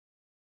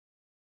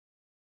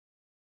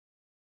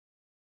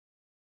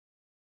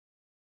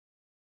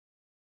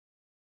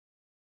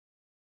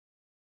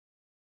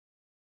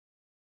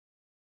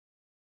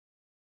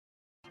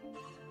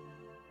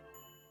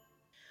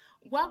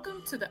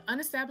Welcome to the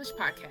Unestablished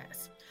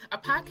Podcast, a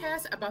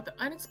podcast about the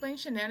unexplained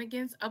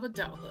shenanigans of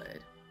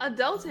adulthood.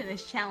 Adulting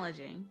is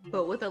challenging,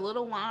 but with a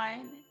little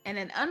wine and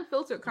an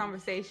unfiltered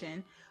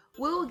conversation,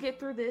 we'll get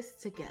through this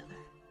together.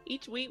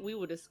 Each week, we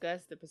will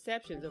discuss the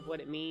perceptions of what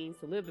it means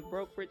to live the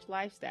broke rich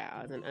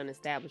lifestyle as an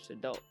unestablished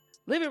adult.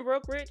 Living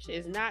broke rich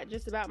is not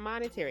just about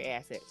monetary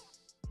assets.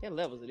 There are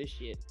levels of this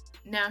shit.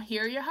 Now,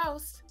 here are your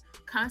hosts,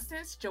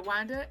 Constance,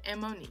 Jawanda,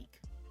 and Monique.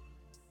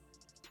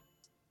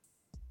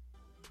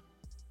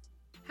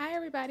 Hi,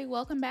 everybody.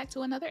 Welcome back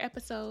to another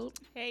episode.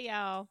 Hey,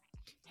 y'all.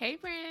 Hey,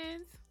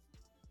 friends.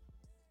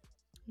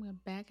 We're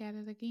back at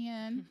it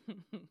again.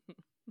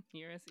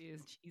 Yours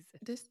is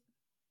Jesus.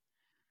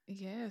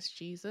 Yes,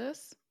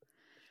 Jesus.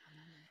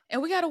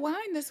 And we got a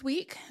wine this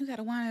week. We got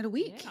a wine of the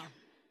week. Yeah.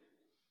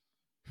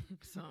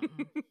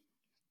 Something.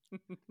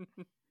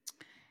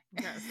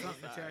 Got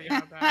something to tell y'all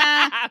about.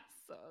 I'm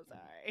so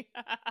sorry.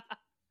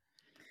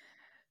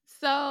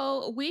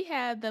 So we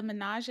have the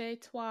Menage a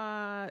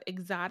Trois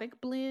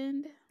Exotic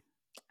Blend.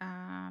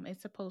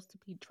 It's supposed to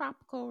be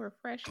tropical,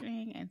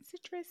 refreshing, and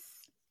citrus.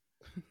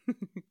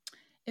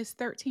 It's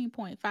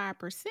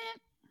 13.5%.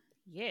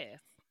 Yes.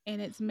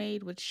 And it's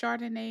made with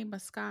Chardonnay,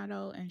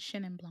 Moscato, and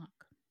Chenin Blanc.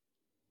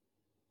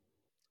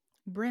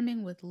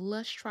 Brimming with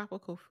lush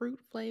tropical fruit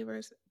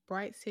flavors,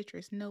 bright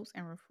citrus notes,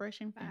 and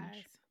refreshing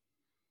finish.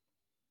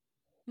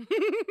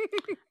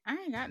 I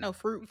ain't got no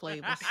fruit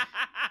flavors.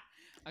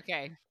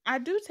 Okay. I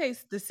do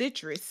taste the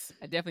citrus.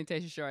 I definitely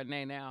taste your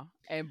Chardonnay now.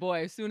 And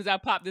boy, as soon as I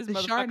popped this The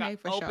motherfucker Chardonnay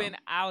for open, sure.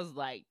 I was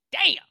like,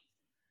 damn.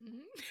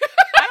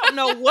 I don't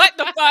know what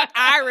the fuck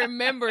I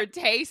remember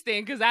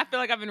tasting because I feel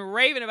like I've been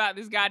raving about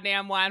this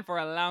goddamn wine for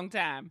a long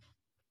time.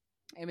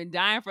 I've been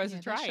dying for us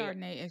to try that it.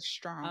 Chardonnay is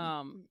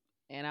strong.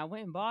 And I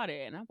went and bought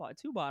it, and I bought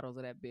 2 bottles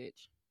of that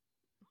bitch.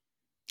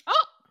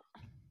 Oh!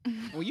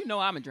 Well, you know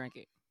I'm gonna drink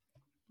it.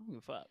 I don't give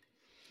a fuck.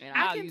 And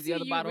I I'll can use see the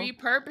other you bottle.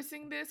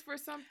 repurposing this for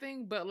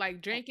something, but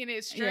like drinking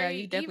it straight, Yeah,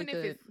 you even definitely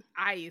if it's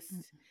ice,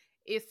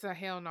 it's a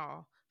hell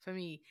no for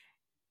me.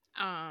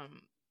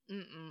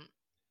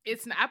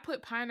 It's not, I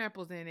put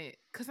pineapples in it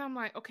because I'm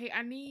like, okay,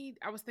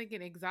 I was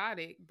thinking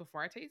exotic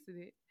before I tasted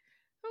it.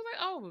 I was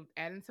like, oh,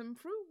 adding some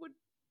fruit would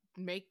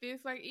make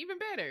this like even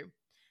better.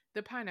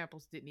 The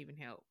pineapples didn't even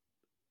help.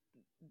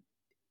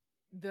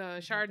 The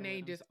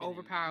Chardonnay just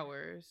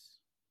overpowers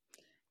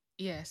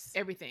Yes.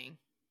 everything.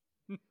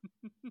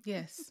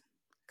 Yes.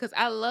 Because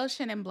I love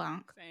Chenin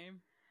Blanc.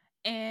 Same.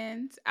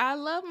 And I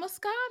love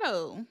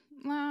Moscato.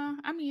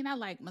 I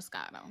like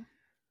Moscato.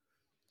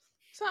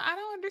 So I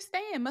don't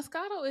understand.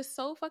 Moscato is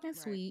so fucking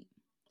sweet.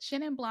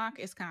 Chenin Blanc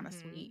is kind of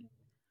sweet.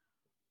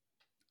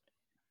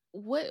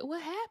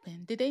 What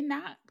happened? Did they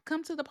not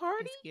come to the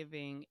party? It's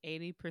giving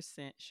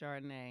 80%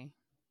 Chardonnay,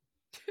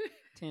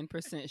 10%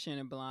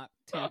 Chenin Blanc,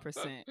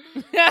 10%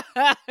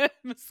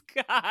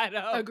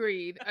 Moscato.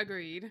 Agreed.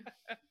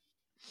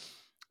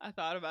 I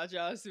thought about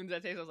y'all as soon as I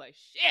tasted. I was like,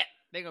 shit,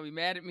 they're gonna be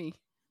mad at me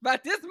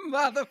about this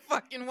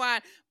motherfucking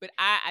wine. But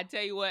I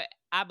tell you what,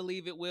 I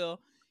believe it will.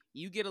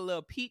 You get a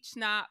little peach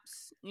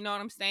schnapps, you know what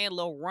I'm saying? A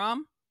little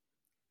rum,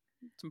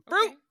 some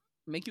fruit,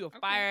 make you a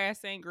fire ass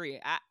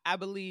sangria. I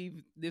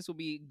believe this will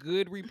be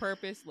good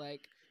repurposed.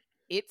 Like,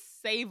 it's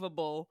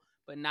savable,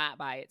 but not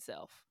by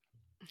itself.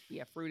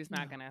 Yeah, fruit is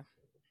not gonna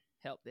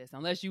help this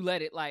unless you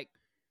let it like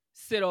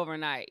sit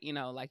overnight, you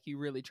know, like you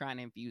really trying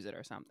to infuse it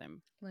or something.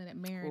 Let it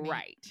marinate.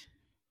 Right.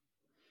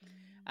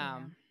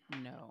 Yeah.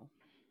 No.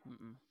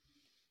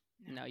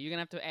 No, you're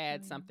gonna have to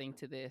add something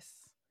to this.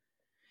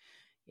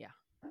 Yeah.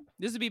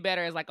 This would be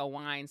better as like a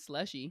wine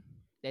slushy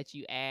that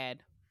you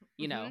add,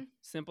 you know,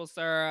 simple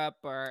syrup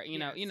or, you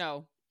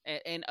know,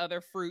 and other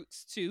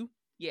fruits too.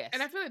 Yes.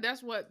 And I feel like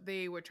that's what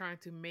they were trying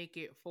to make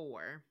it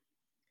for.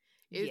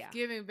 It's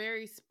giving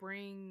very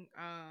spring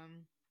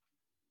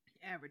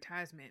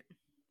advertisement.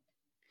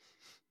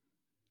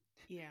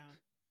 Yeah.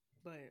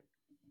 But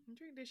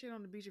drink this shit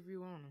on the beach if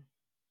you want to.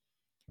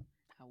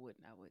 I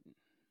wouldn't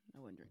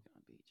drink it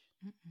on the beach.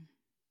 Mm-mm.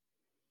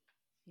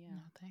 Yeah.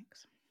 No,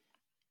 thanks.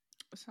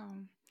 So,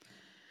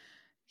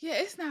 yeah,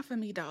 it's not for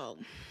me, dog.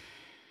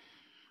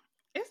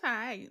 It's all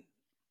right,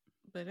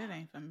 but it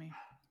ain't for me.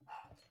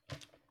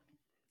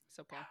 It's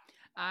okay.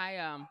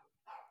 I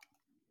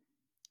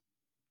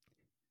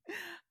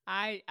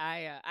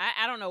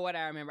don't know what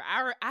I remember.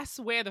 I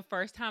swear the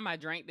first time I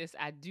drank this,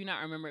 I do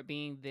not remember it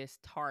being this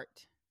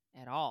tart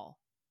at all.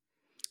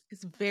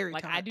 It's very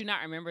like tart. I do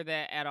not remember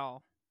that at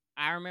all.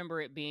 I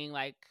remember it being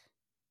like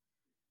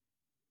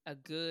a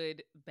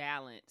good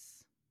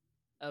balance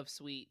of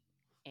sweet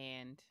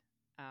and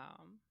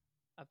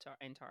of tart.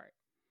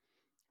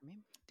 I mean,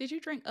 did you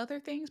drink other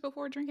things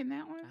before drinking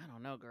that one? I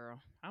don't know, girl.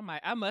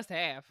 I must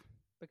have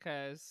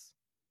because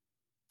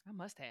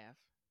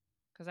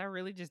I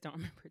really just don't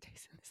remember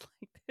tasting this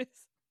like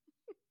this.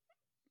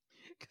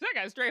 Because I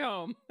got straight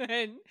home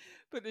and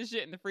put this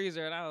shit in the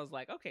freezer, and I was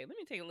like, okay, let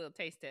me take a little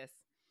taste test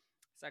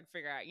so I can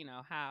figure out, you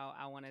know, how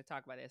I want to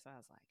talk about this. I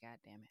was like, God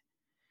damn it,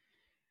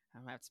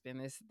 I'm gonna have to spend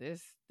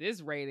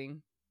this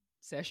rating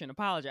session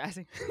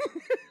apologizing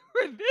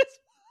for this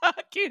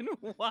fucking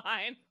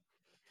wine.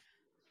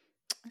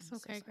 It's I'm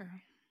so okay, sorry.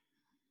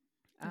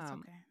 girl. It's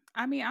okay.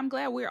 I mean, I'm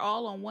glad we're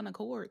all on one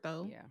accord,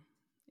 though. Yeah,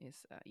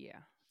 it's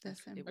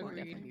That's it will important.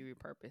 definitely be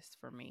repurposed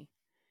for me.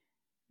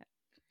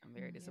 I'm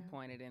very Yeah.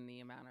 disappointed in the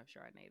amount of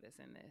Chardonnay that's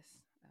in this.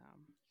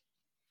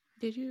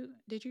 Did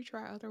you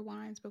try other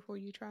wines before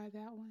you tried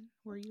that one?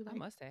 Were you I like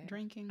must have.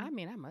 drinking? I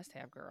mean, I must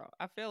have, girl.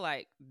 I feel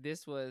like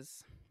this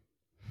was,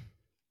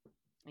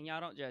 and y'all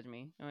don't judge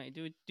me. I mean,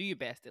 do your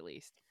best at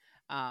least.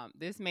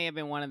 This may have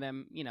been one of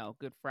them,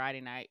 Good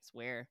Friday nights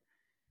where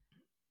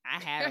I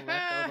had a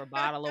leftover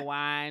bottle of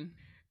wine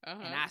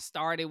and I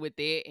started with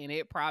it, and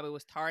it probably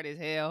was tart as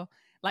hell,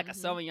 like a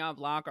Sauvignon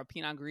Blanc or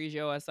Pinot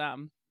Grigio or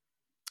something.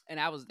 And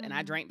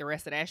I drank the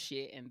rest of that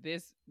shit, and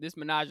this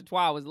Menage a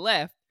Trois was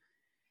left,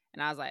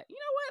 and I was like, you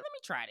know what? Let me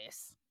try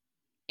this.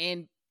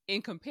 And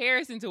in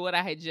comparison to what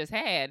I had just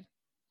had,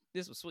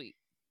 this was sweet.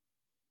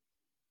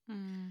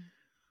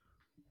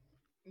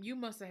 You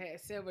must have had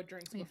several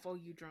drinks before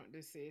you drank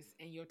this, sis,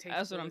 and your taste.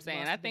 That's what I'm buds saying.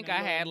 must I have think been I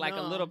had like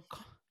a little.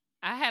 numb.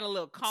 I had a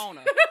little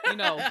corner,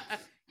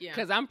 Yeah.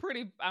 because I'm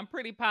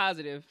pretty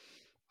positive.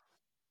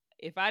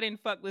 If I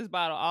didn't fuck this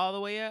bottle all the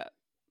way up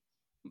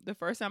the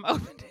first time I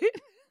opened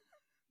it,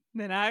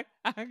 then I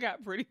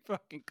got pretty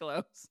fucking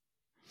close.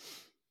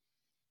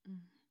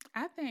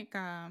 I think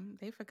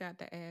they forgot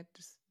to add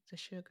the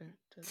sugar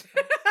to the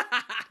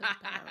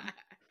bottom.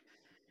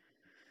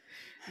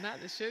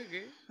 Not the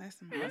sugar. That's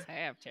Must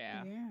have,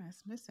 child. Yeah,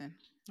 it's missing.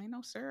 Ain't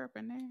no syrup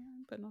in there.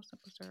 Put no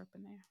simple syrup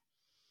in there.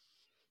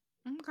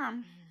 Okay.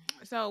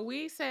 So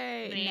we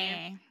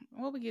say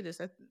nah. What we get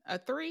this? A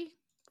 3,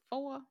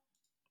 4?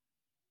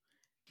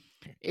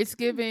 It's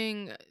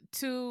giving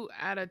 2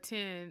 out of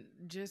 10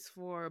 just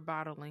for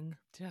bottling.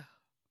 Shit.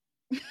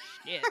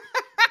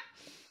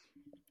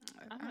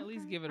 I'll at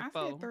least give it a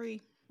 4. I said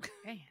 3.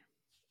 Damn.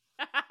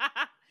 I'm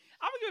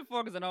gonna give it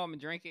 4 because I know I'm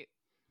gonna drink it.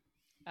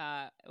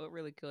 What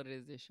really killed it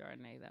is this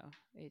Chardonnay, though.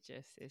 It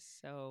just is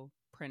so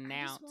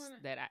pronounced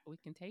that we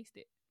can taste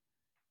it.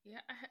 Yeah,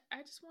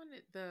 I just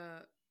wanted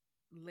the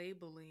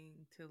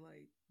labeling to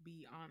like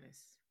be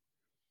honest.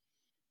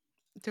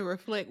 To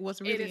reflect what's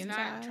really It is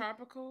inside. not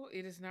tropical.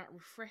 It is not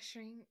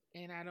refreshing,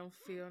 and I don't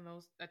feel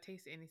I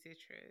taste any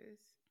citrus.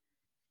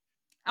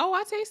 Oh,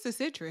 I taste the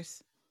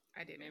citrus.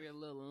 I did Maybe a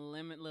little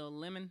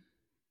lemon.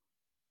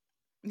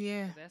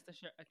 Yeah, That's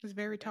it's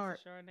very tart.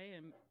 The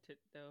Chardonnay,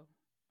 though.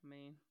 I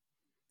mean,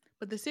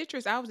 but the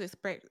citrus I was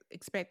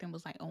expecting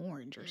was like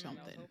orange or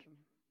something.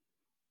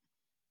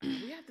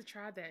 We have to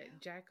try that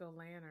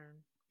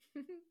jack-o'-lantern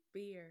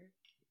beer.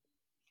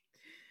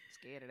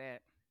 Scared of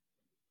that.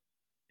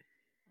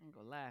 I ain't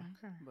gonna lie.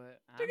 Okay.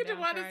 But Look at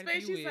Jawada's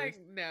face. She's like,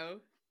 no.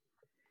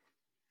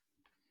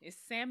 It's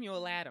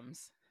Samuel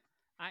Adams.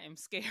 I am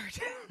scared.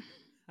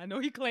 I know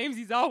he claims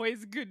he's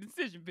always a good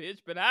decision,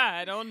 bitch, but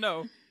I don't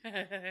know.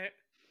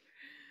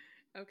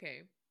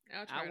 Okay.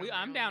 I'll try it.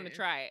 I'm down to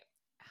try it.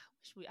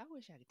 I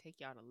wish I could take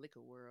y'all to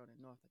Liquor World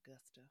in North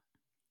Augusta.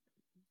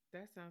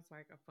 That sounds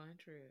like a fun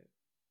trip.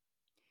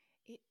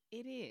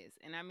 It is.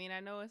 And I mean,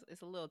 I know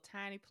it's a little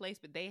tiny place,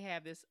 but they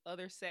have this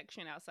other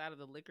section outside of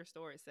the liquor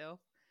store itself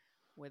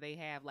where they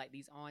have like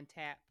these on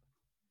tap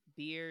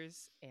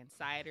beers and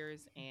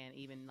ciders and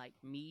even like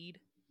mead,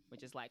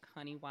 which is like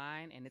honey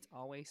wine, and it's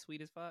always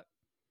sweet as fuck.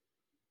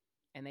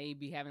 And they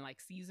be having like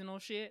seasonal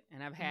shit,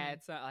 and I've had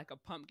like a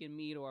pumpkin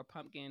mead or a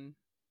pumpkin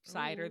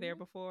cider there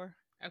before.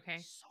 Okay,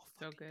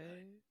 so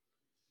good.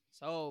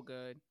 So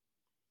good.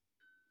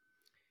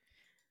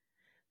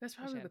 That's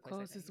probably the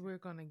closest we're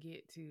gonna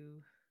get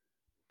to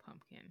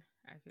pumpkin.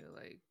 I feel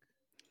like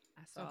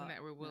something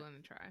that we're willing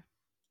to try.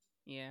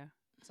 Yeah,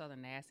 I saw the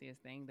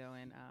nastiest thing though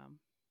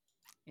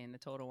in the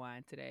Total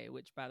Wine today,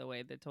 which, by the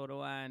way, the Total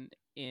Wine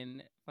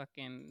in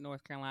fucking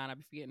North Carolina, I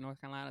be forgetting North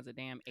Carolina is a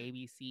damn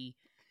ABC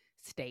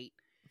state.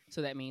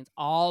 So that means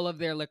all of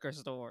their liquor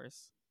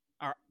stores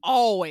are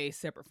always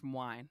separate from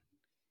wine.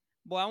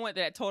 Boy, I went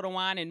to that Total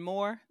Wine and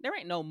More. There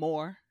ain't no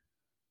more.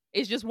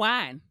 It's just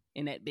wine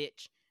in that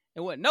bitch.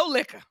 There wasn't no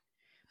liquor.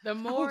 The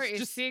More is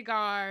just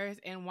cigars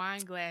and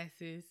wine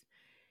glasses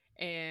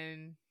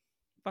and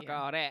fuck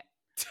all that.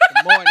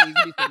 The More needs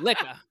to be some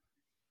liquor.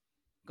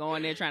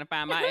 Going there trying to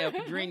find my El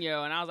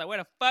Padrino, and I was like, where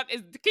the fuck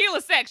is the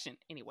tequila section?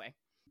 Anyway.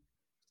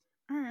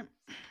 All right.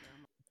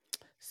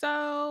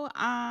 So,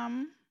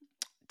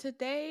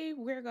 today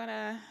we're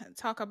gonna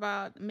talk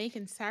about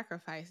making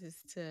sacrifices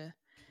to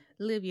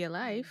live your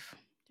life.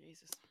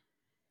 Jesus.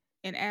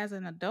 And as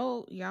an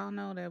adult, y'all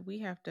know that we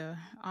have to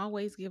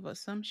always give up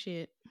some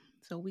shit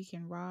so we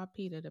can rob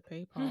Peter to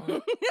pay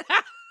Paul.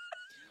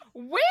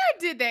 Where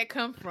did that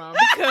come from?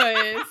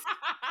 Because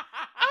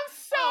I'm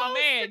so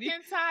sick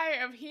and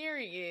tired of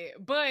hearing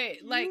it.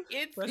 But like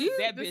it's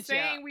the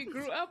same we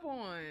grew up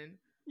on.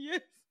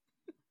 Yes.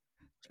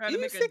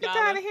 You sick and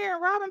tired of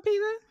hearing robbing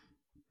Peter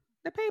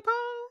to pay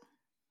Paul?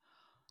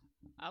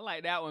 I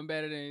like that one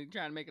better than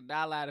trying to make $1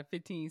 out of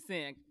 15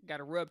 cents. Got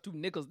to rub 2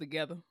 nickels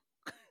together.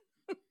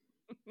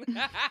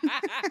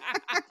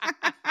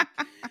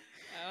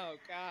 Oh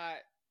God.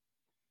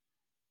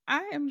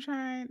 I am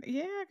trying.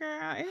 Yeah,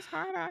 girl, it's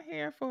hard out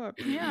here for a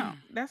pimp.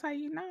 That's how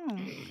you know. No,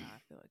 I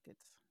feel like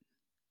it's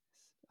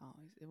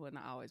always it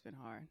wasn't always been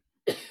hard.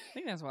 I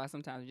think that's why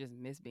sometimes we just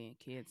miss being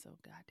kids so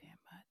goddamn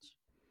much.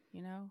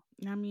 You know?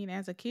 I mean,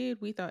 as a kid,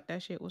 we thought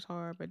that shit was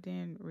hard, but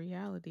then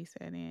reality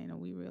set in, and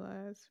we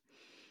realized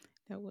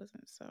that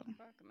wasn't so.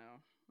 Fuck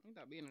no. You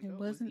thought being an It adult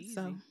wasn't was easy.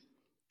 so.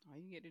 All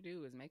you get to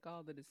do is make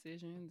all the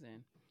decisions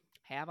and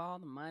have all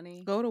the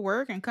money. Go to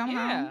work and come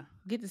Yeah. home,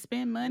 get to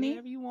spend money.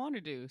 Whatever you want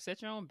to do.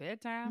 Set your own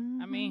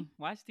bedtime. I Mhm. mean,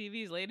 watch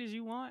TV as late as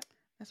you want.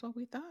 That's what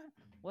we thought.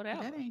 But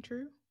Whatever. that ain't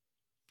true.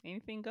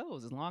 Anything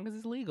goes as long as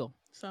it's legal.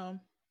 So,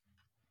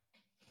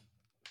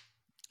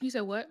 you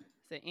said what?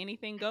 So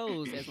anything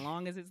goes as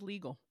long as it's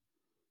legal.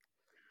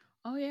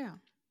 Oh yeah,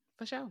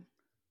 for sure.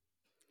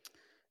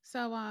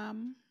 So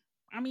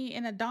I mean,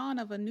 in the dawn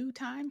of a new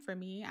time for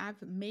me,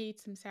 I've made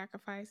some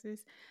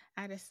sacrifices.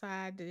 I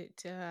decided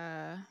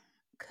to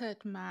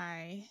cut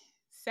my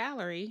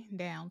salary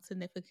down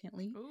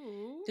significantly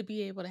Ooh. to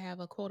be able to have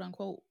a quote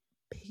unquote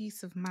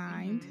peace of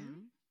mind.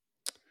 Mhm.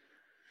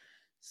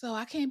 So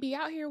I can't be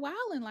out here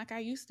wilding like I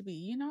used to be.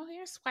 You know,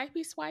 here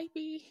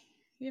swipey.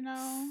 You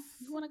know,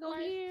 you want to go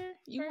Swipe here,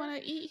 you want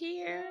to eat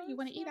here, you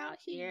want to eat out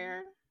swipey.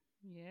 here.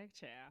 Yeah,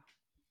 child.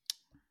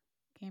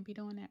 Can't be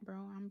doing that, bro.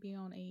 I'm be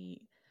on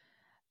a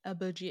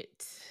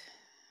budget.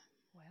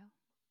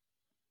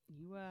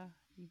 Well,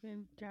 you've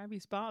been trying to be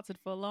sponsored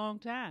for a long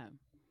time.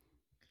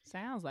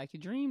 Sounds like your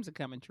dreams are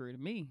coming true to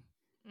me.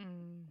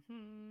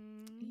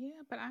 Mm-hmm.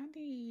 Yeah, but I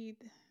need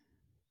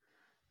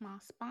my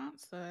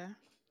sponsor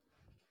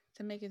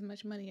to make as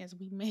much money as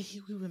we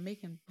were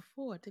making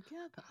before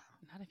together.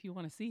 Not if you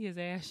want to see his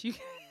ass. You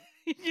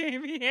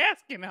can't be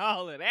asking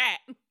all of that.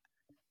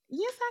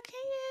 Yes, I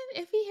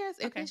can.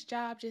 If Okay. his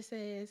job just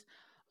says,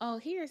 "Oh,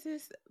 here's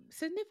this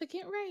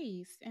significant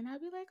raise," and I'll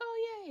be like,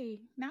 "Oh,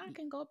 yay! Now I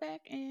can go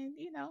back and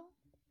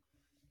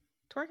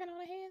twerking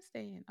on a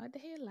handstand or the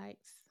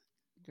headlights,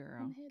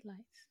 Girl. on the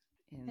headlights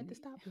at And the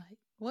stoplight,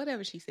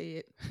 whatever she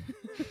said."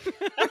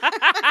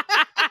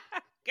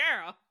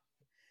 girl,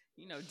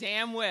 you know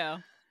damn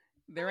well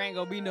there ain't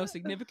gonna be no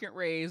significant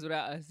raise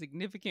without a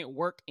significant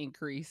work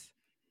increase.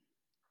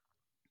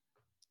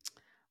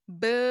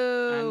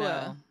 Boo!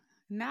 I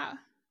know.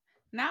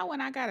 Now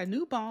when I got a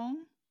new bone,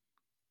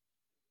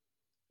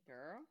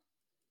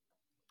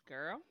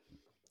 Girl.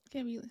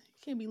 can't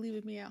be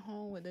leaving me at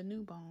home with a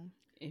new bone.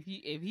 If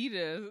he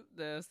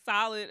the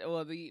solid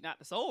or the not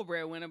the sole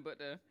breadwinner, but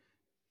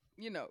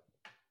he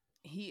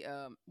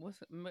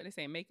what they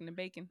say, making the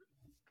bacon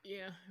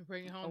Yeah,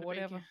 bring it home. or the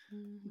whatever,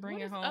 bacon. bring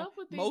What it is home up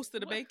with these- most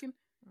of the what- bacon.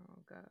 Oh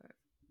God.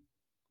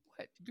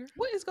 What? Girl?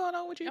 What is going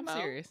on with you, I'm Mo?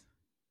 serious.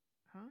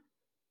 Huh?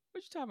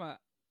 What you talking about?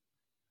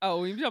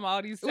 Oh, you talking about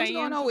all these What's sayings?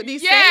 going on with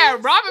these? Yeah,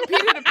 sayings? Robin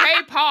Peter to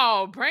pay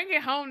Paul. Bring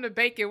it home to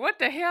bacon. What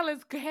the hell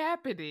is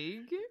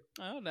happening?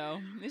 I don't know.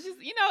 It's just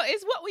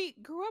it's what we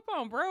grew up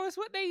on, bro. It's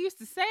what they used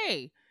to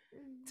say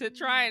to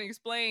try and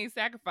explain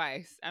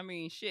sacrifice. I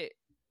mean, shit.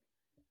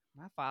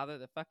 My father,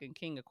 the fucking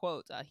king of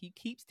quotes, he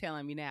keeps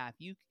telling me now,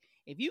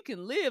 if you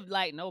can live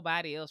like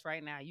nobody else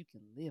right now, you can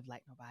live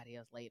like nobody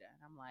else later.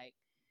 And I'm like,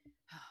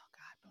 oh,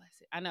 God bless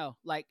it. I know.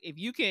 Like, if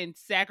you can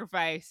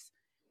sacrifice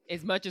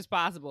as much as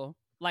possible,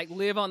 like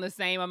live on the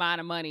same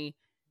amount of money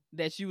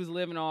that you was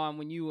living on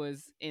when you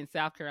was in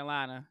South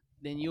Carolina,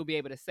 then you'll be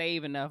able to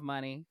save enough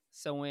money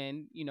so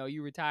when,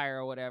 you retire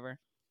or whatever.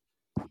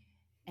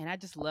 And I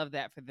just love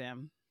that for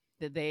them,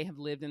 that they have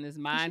lived in this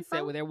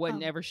mindset where there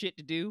wasn't ever shit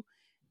to do,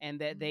 and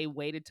that they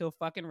waited till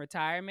fucking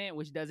retirement,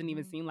 which doesn't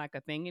even seem like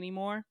a thing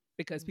anymore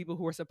because people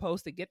who are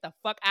supposed to get the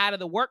fuck out of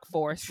the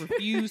workforce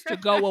refuse to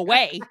go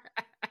away.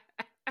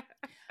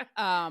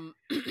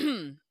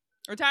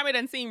 Retirement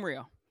doesn't seem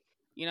real.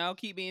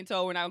 Keep being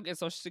told we're not gonna get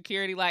Social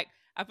Security. Like,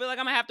 I feel like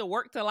I'm gonna have to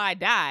work till I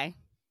die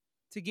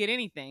to get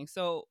anything.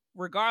 So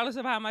regardless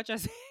of how much I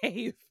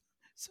save,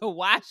 so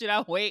why should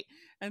I wait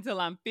until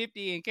I'm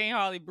 50 and can't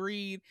hardly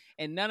breathe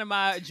and none of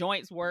my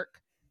joints work?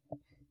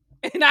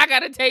 And I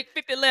gotta take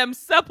 50 lemon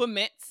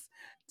supplements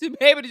to be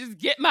able to just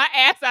get my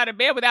ass out of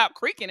bed without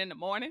creaking in the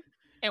morning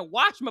and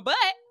wash my butt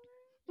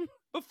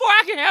before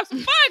I can have some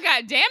fun.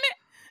 God damn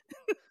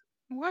it!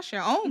 Wash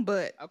your own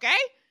butt. Okay,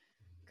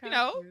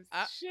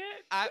 Shit.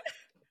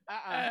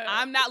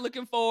 I'm not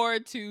looking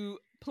forward to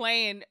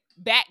playing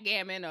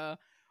backgammon or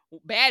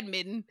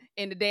badminton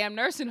in the damn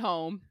nursing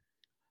home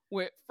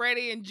with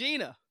Freddie and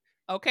Gina.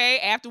 Okay,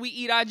 after we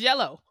eat our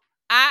Jello,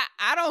 I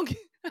don't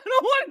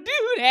want to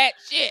do that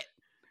shit.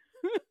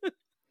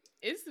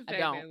 It's the I fact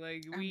don't. that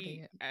like I'm we,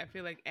 dead. I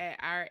feel like at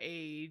our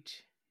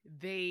age,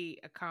 they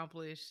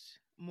accomplished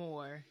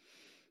more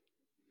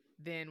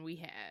than we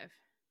have.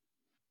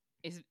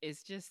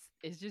 It's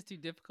just too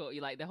difficult.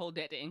 You like the whole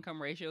debt to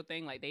income ratio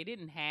thing. Like, they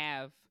didn't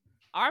have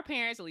our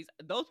parents, at least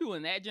those people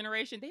in that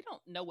generation. They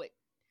don't know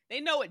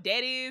what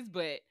debt is,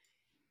 but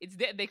it's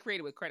debt they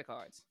created with credit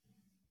cards.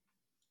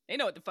 They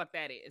know what the fuck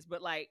that is.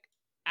 But like,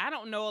 I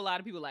don't know a lot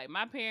of people like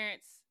my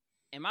parents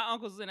and my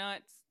uncles and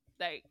aunts.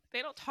 Like,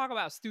 they don't talk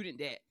about student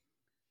debt.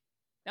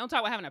 They don't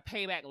talk about having to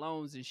pay back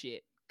loans and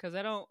shit because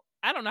they don't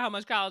I don't know how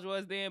much college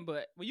was then,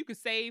 but when you could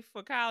save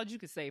for college, you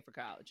could save for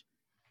college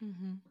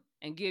Mm-hmm.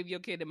 and give your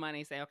kid the money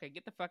and say, okay,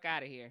 get the fuck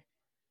out of here.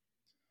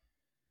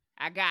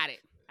 I got it.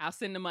 I'll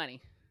send the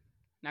money.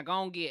 Now go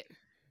on get.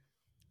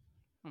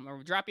 I'm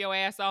gonna drop your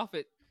ass off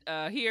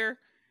at here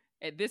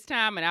at this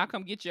time, and I'll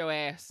come get your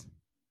ass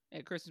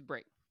at Christmas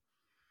break.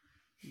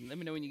 Let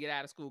me know when you get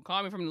out of school.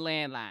 Call me from the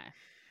landline.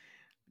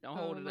 Don't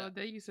hold it up.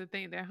 They used to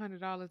think that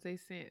 $100 they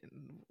sent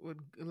would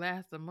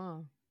last a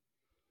month.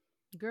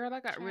 Girl, I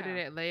got rid of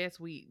that last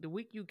week. The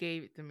week you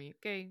gave it to me.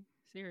 Okay.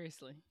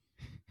 Seriously.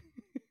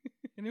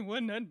 And it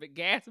wasn't nothing but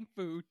gas and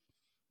food.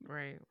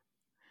 Right.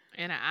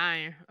 And an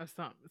iron or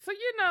something. So,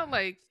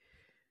 like,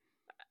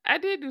 I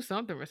did do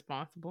something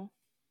responsible.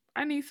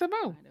 I need some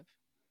more. Kind of.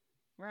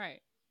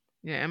 Right.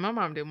 Yeah, and my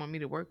mom didn't want me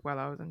to work while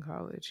I was in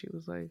college. She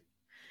was like,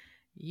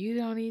 you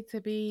don't need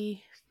to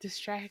be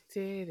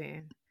distracted.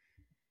 And,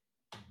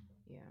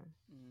 yeah.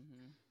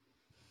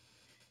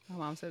 Mm-hmm. My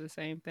mom said the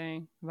same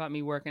thing about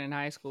me working in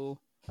high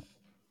school.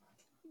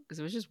 Because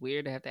it was just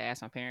weird to have to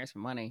ask my parents for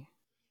money.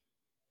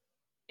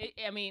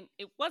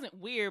 It wasn't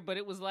weird, but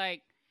it was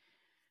like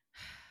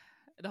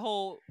the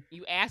whole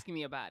you asking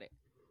me about it.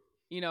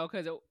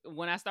 Because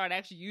when I started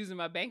actually using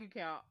my bank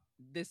account,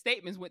 the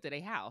statements went to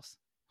their house.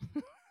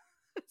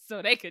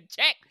 So they could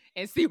check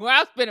and see where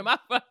I'm spending my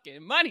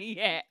fucking money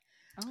at.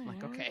 Oh,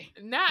 Like, okay.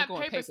 Not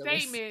going paper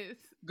paperless.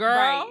 statements.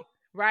 Girl.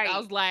 Right. I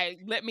was like,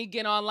 let me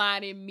get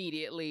online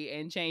immediately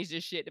and change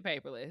this shit to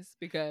paperless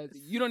because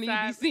you don't need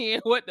to be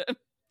seeing what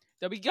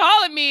they'll be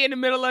calling me in the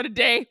middle of the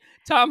day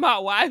talking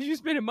about why are you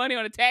spending money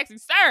on a taxi,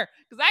 sir?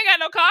 Because I ain't got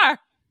no car.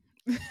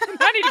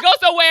 I need to go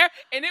somewhere,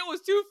 and it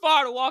was too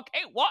far to walk.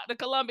 Can't walk to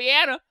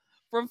Columbiana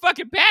from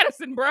fucking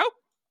Patterson, bro.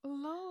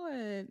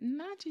 Lord,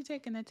 not you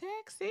taking a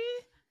taxi.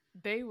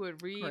 They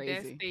would read Crazy.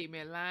 that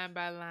statement line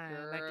by line.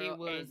 Girl, like it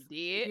was, and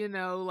did.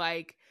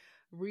 Like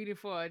reading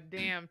for a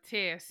damn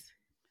test.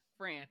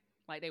 Friend,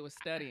 like they was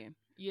studying.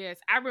 Yes,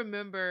 I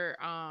remember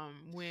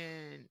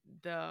when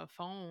the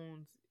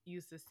phones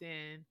used to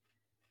send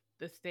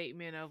the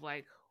statement of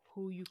like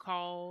who you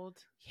called.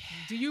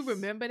 Yes. Do you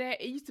remember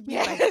that? It used to be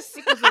like it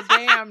was a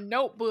damn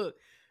notebook.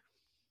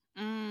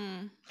 Yeah.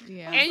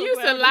 And you used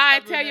to lie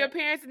and tell your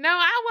parents, no,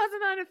 I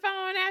wasn't on the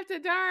phone after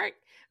dark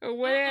or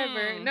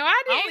whatever. No,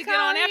 I didn't only call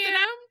get on him. after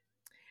that.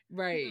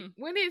 Right.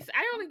 When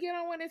I only get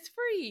on when it's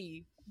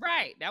free.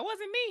 Right. That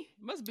wasn't me.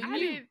 Must be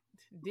you.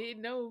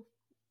 Didn't know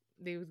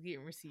they was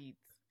getting receipts.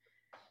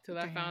 Till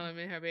I found them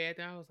in her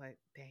bathroom. I was like,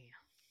 damn.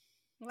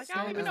 Like,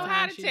 I don't even know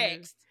how to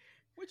text.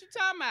 What you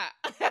talking about?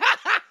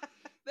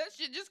 That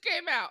shit just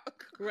came out.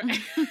 Right.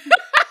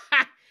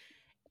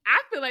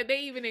 I feel like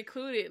they even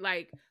included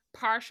like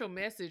partial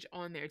message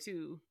on there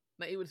too.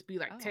 Like it would be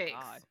like text.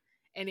 God.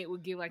 And it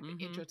would give like the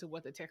intro to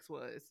what the text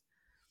was.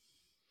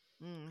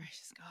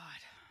 Gracious God.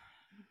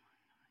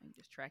 I can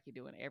just track you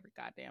doing every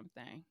goddamn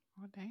thing.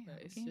 Oh damn.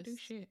 Can't do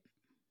shit.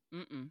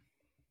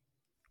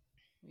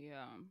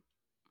 Yeah.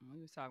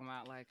 We was talking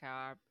about like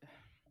how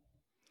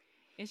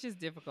it's just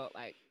difficult.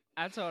 Like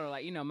I told her,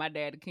 like, my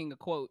dad, the king of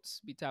quotes,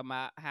 be talking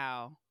about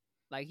how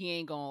like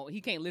he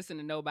can't listen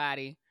to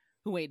nobody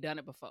who ain't done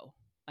it before.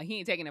 Like he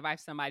ain't taking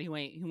advice from somebody who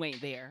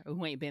ain't there or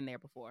who ain't been there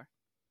before.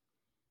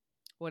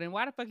 Well, then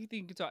why the fuck you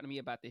think you can talk to me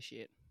about this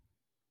shit?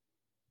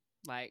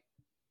 Like,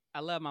 I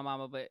love my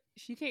mama, but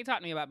she can't talk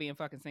to me about being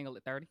fucking single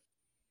at 30.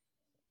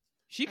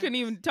 She couldn't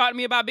even talk to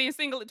me about being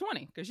single at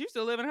 20 because she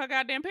still living in her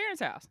goddamn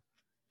parents' house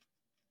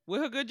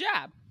with her good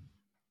job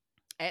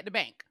at the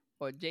bank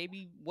or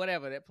JB,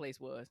 whatever that place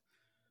was.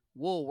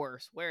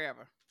 Woolworths,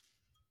 wherever.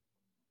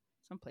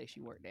 Some place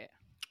she worked at.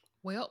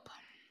 Welp.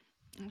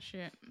 Oh,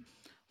 shit.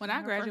 When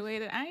I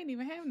graduated, I ain't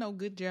even have no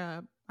good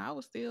job. I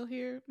was still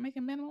here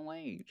making minimum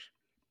wage.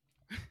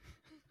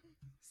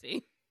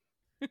 See?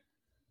 And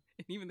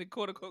even the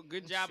quote-unquote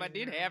good job I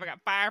did have, I got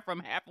fired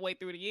from halfway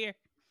through the year.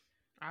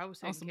 I was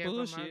taking care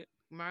of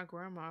my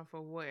grandma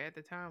for what at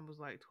the time was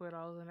like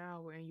 $12 an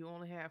hour, and you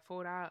only had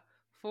 4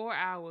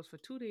 hours for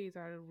 2 days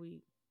out of the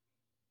week.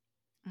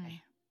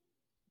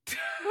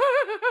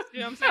 You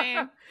know what I'm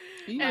saying?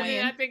 And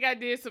then I think I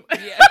did some.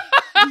 Yeah.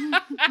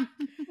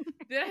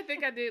 Then I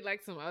think I did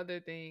like some other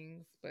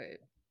things, but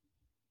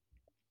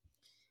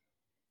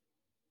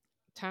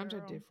times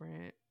are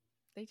different.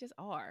 They just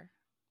are,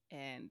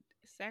 and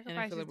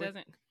sacrifice just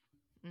doesn't.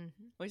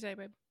 What you say,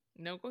 babe?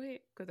 No, go ahead,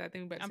 because I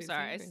think about. I'm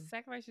sorry.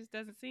 Sacrifice just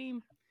doesn't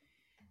seem.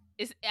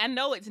 I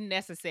know it's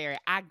necessary.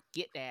 I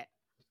get that,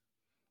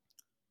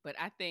 but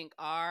I think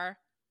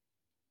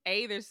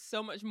there's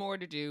so much more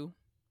to do.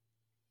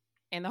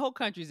 And the whole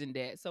country's in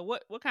debt. So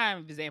what kind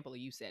of example are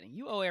you setting?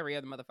 You owe every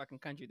other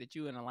motherfucking country that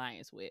you in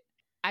alliance with.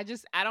 I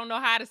don't know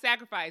how to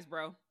sacrifice,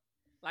 bro.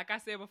 Like I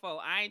said before,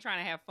 I ain't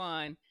trying to have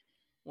fun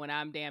when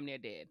I'm damn near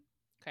dead.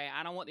 Okay?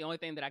 I don't want the only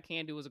thing that I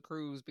can do is a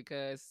cruise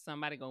because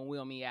somebody gonna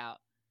wheel me out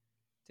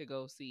to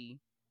go see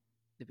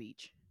the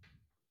beach.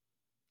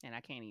 And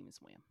I can't even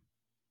swim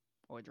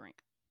or drink.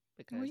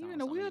 Because you're in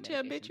a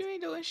wheelchair, bitch. You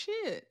ain't doing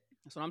shit.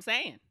 That's what I'm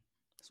saying.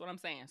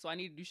 So I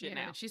need to do shit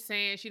now. She's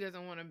saying she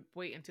doesn't want to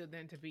wait until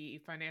then to be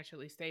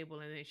financially stable,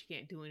 and then she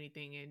can't do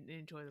anything and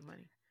enjoy the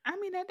money. I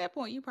mean, at that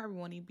point, you probably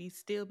won't even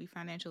still be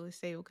financially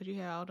stable because you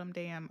have all them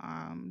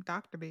damn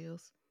doctor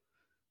bills.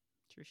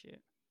 True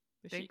shit.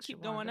 But Thanks, shit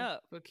keep going Shawanda,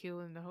 up. for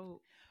killing the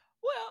hope.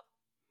 Well,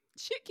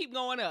 shit keep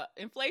going up.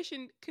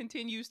 Inflation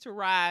continues to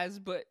rise,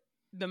 but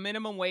the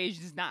minimum wage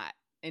does not,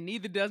 and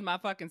neither does my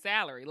fucking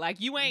salary. Like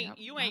you ain't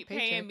My paying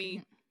paycheck me,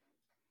 ain't.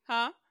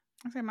 huh?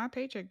 I said my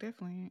paycheck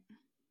definitely ain't.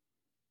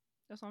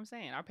 That's what I'm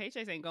saying. Our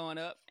paychecks ain't going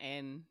up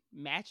and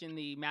matching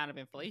the amount of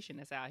inflation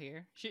that's out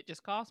here. Shit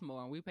just costs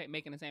more, and we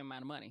making the same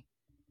amount of money.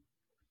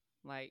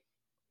 Like,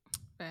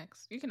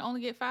 Facts. You can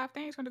only get 5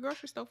 things from the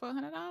grocery store for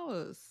 $100.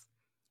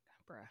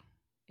 bruh,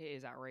 it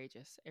is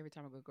outrageous. Every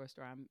time I go to the grocery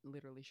store, I'm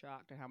literally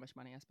shocked at how much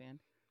money I spend.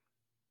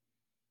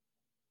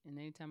 And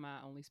anytime I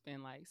only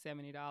spend like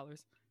 $70,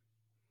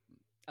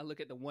 I look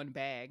at the one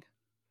bag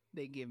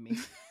they give me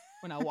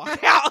when I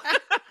walk out.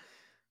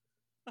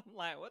 I'm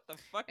like, what the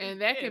fuck is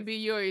And that this? can be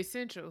your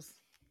essentials.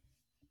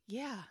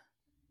 Yeah.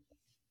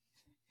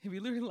 If you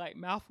literally like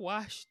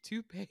mouthwash,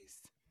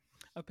 toothpaste,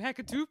 a pack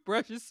of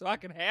toothbrushes so I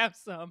can have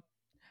some.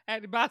 I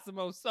had to buy some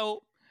more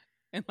soap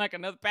and like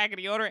another pack of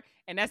deodorant,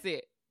 and that's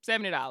it.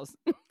 $70.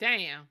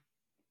 Damn.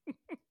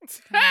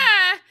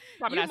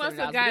 Probably You not must $70,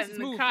 have but it's gotten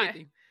smooth the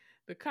 50.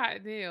 the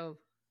cottontail.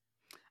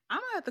 I'm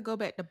gonna have to go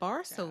back to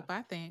bar soap,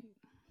 I think.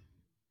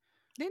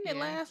 Didn't it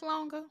Yeah. last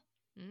longer?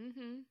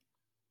 Mm-hmm.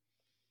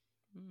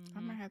 I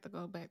might have to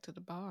go back to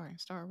the bar and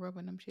start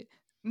rubbing them shit.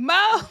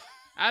 Mo!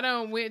 I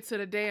done went to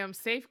the damn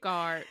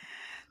Safeguard.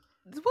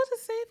 What's a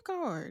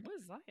safeguard? What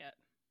is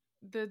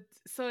that?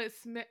 So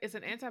it's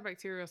an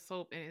antibacterial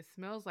soap and it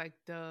smells like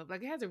Dove.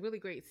 Like it has a really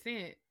great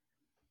scent.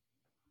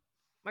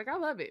 Like I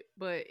love it,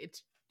 but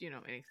it's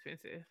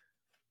inexpensive.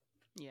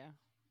 Yeah.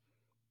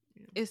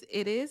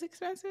 It is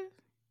expensive?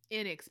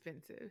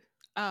 Inexpensive.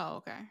 Oh,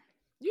 okay.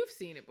 You've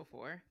seen it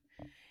before.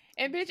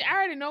 And bitch, I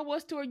already know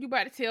what story you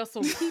about to tell,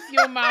 so keep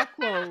your mouth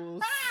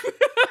closed.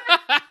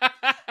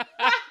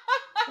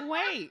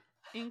 Wait.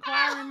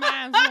 Inquiring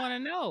minds want to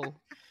know.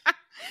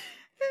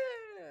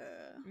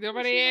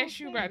 Nobody asked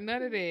you about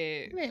none of that.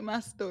 It ain't my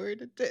story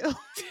to tell.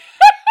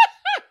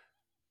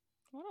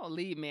 Well, don't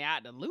leave me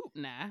out the loop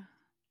now.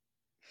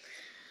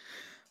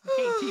 You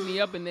can't tee me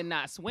up and then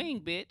not swing,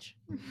 bitch.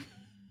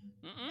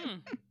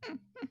 Mm-mm.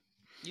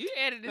 You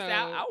edit this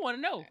out. I want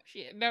to know.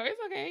 Shit. No, it's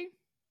okay.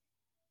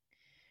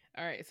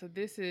 All right, so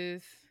this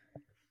is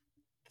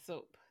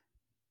soap.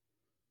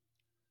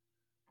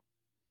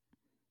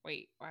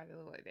 Wait, why does it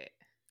look like that?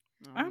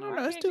 I don't know.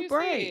 Why It's can't too you see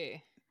bright.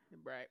 it?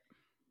 Right.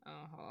 Oh,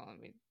 hold on.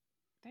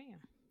 Damn.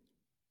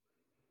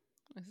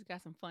 This has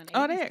got some fun.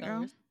 Oh, 80s there you go.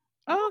 colors.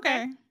 Oh,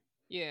 okay.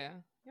 Yeah,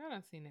 y'all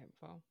done seen that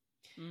before.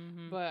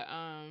 Mm-hmm. But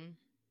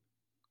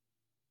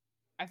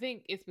I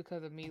think it's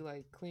because of me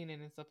like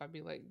cleaning and stuff. I'd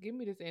be like, give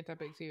me this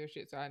antibacterial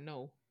shit so I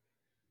know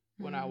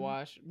when I Mhm.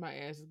 wash, my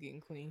ass is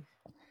getting clean.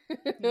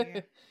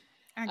 Yeah.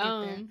 I get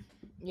that.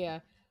 Yeah.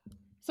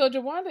 So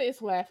Jawanda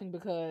is laughing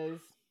because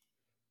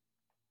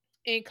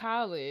in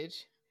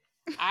college,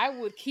 I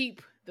would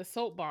keep the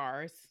soap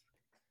bars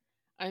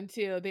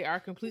until they are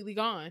completely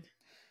gone.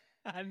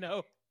 I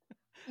know.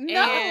 And-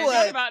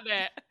 Talk about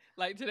that.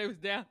 Like today was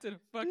down to the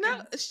fucking.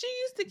 No, she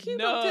used to keep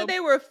them till nub. they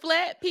were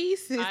flat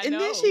pieces, I and then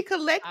know. she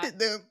collected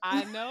them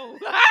I know.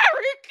 I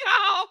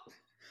recall.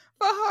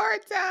 for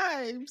hard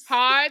times.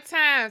 Hard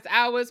times.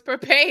 I was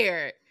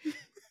prepared.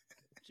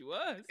 She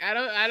was. I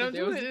don't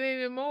there do was it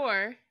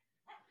anymore.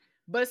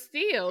 But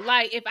still,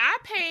 like if I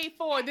paid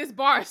for this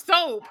bar of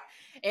soap,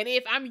 and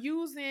if I'm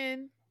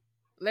using,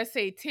 let's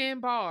say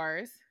 10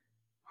 bars,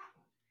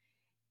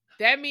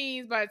 that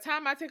means by the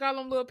time I take all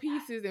them little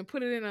pieces and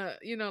put it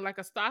in a, like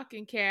a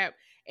stocking cap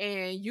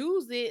and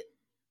use it,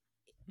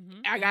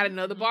 Mm-hmm. I got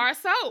another bar of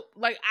soap.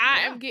 Like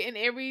I Yeah. am getting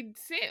every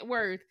cent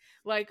worth.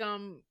 Like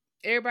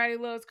everybody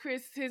loves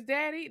Chris, his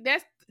daddy.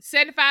 That's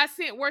 75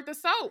 cents worth of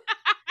soap.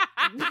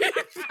 I'm dead.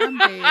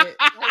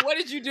 Like, what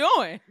is you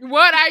doing?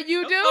 What are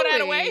you Don't doing? throw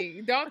that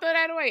away. Don't throw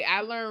that away.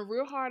 I learned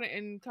real hard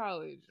in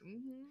college.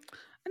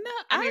 No,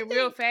 I mean,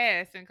 real think-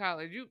 fast in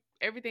college.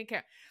 Everything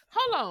count.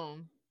 Hold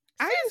on.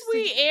 I Since used to-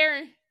 we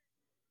airing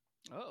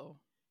Oh.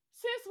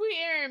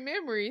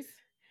 memories,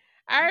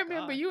 I Oh,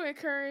 remember God. you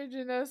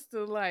encouraging us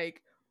to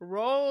like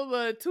roll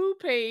the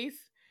toothpaste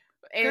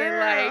and Girl.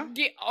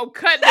 like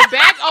cut the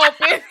back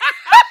open.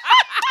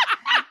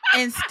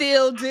 and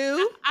still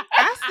do.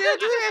 I still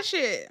do that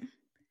shit.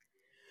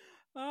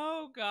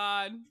 Oh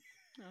God.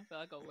 I feel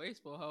like a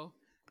wasteful hoe.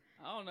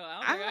 I don't know. I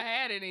don't think I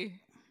had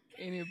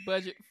any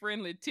budget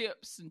friendly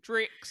tips and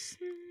tricks.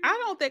 I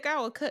don't think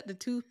I would cut the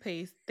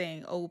toothpaste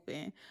thing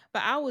open,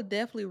 but I would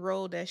definitely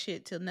roll that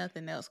shit till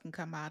nothing else can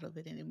come out of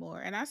it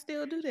anymore. And I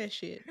still do that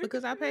shit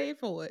because I paid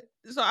for it.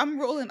 So I'm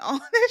rolling all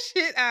that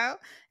shit out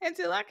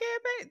until I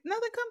can't pay.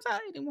 Nothing comes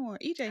out anymore.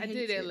 EJ I hates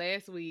did that it.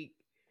 last week.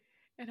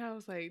 And I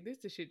was like, this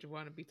is the shit you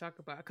want to be talking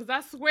about. Because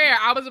I swear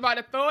I was about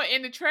to throw it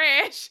in the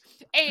trash.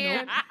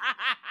 And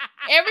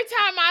every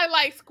time I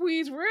like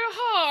squeeze real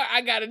hard,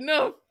 I got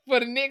enough for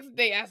the next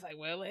day. I was like,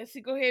 well, let's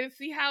go ahead and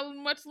see how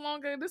much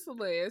longer this will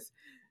last.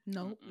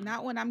 Nope, Mm-mm.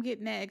 not when I'm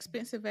getting that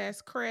expensive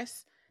ass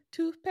Crest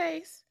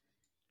toothpaste.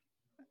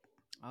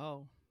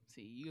 Oh,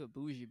 See, you a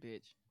bougie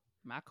bitch.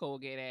 My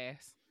Colgate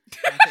ass.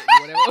 I'll take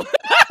whatever.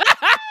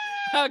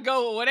 I'll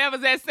go with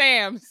whatever's at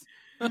Sam's.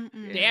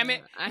 Damn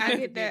it. I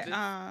get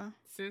that.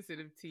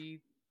 Sensitive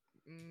teeth.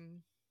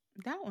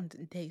 That one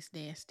tastes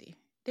nasty.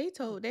 They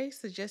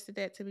suggested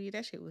that to me.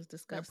 That shit was That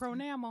disgusting.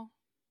 Pronamel.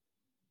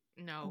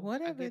 No,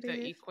 Whatever I it get the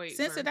is. Equate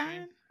Sensodyne?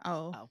 version.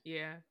 Oh.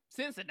 Yeah.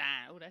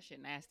 Sensodyne. Oh, that shit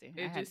nasty.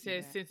 It just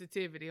says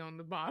sensitivity on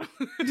the bottom.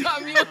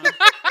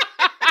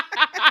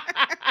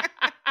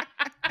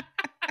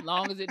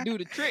 Long as it do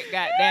the trick,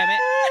 goddammit.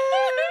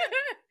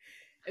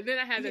 And then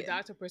I had the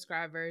doctor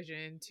prescribed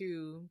version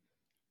too,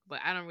 but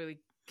I don't really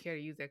care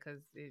to use that because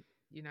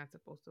you're not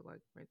supposed to like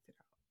rinse it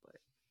out. But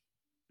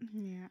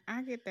yeah,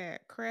 I get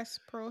that Crest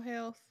Pro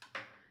Health,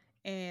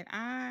 and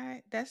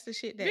that's the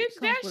shit that bitch,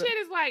 comes that shit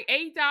is like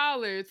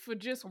 $8 for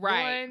just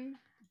one.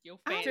 Your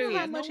I fat don't know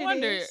how ass. much No it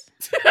wonder. is.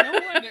 No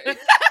wonder.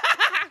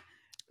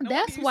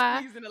 That's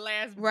why.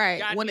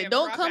 When it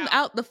don't come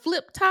out the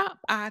flip top,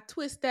 I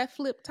twist that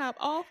flip top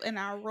off and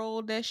I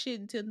roll that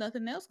shit until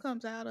nothing else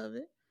comes out of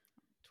it.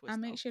 I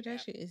make sure that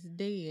shit is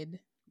dead.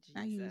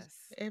 I use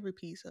every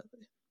piece of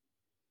it.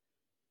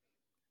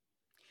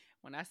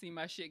 When I see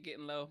my shit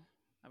getting low,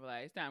 I be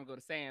like, it's time to go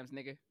to Sam's,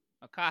 nigga,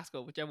 or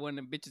Costco, whichever one of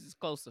them bitches is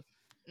closer.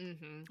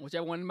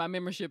 Whichever one of my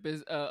membership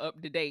is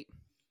up to date.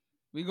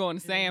 We going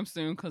to Sam's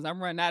soon because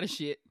I'm running out of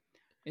shit.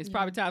 It's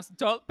probably time for some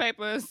toilet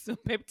paper, some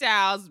paper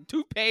towels, some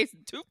toothpaste,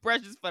 and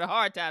toothbrushes for the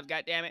hard times,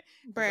 goddammit.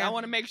 I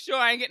want to make sure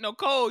I ain't getting no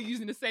cold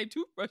using the same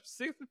toothbrush for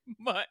 6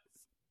 months.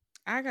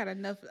 I got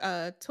enough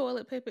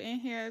toilet paper in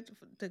here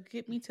to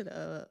get me to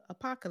the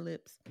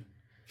apocalypse.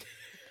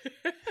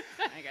 I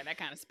ain't got that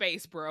kind of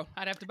space, bro.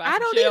 I'd have to buy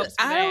some shelves for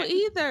that. I don't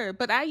either,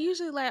 but I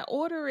usually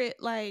order it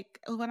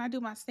when I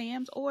do my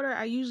Sam's order,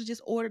 I usually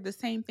just order the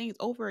same things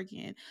over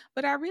again.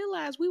 But I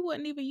realized we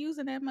wasn't even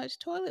using that much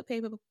toilet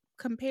paper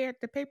compared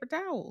to paper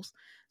towels.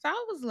 So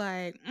I was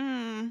like,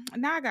 now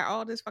I got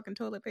all this fucking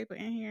toilet paper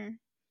in here.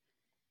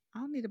 I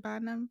don't need to buy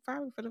none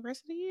probably for the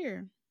rest of the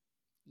year.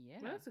 Yeah,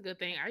 well, that's a good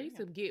thing. I used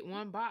to get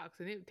one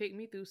box and it would take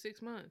me through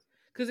 6 months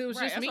because it was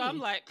just me. So I'm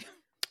like,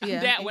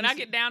 when I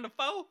get down to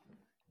 4,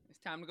 it's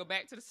time to go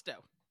back to the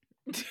stove.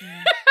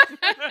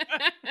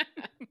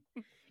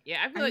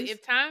 Yeah, I feel like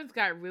if times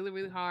got really,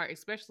 really hard,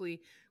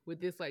 especially with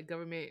this like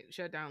government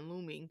shutdown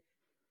looming,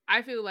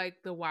 I feel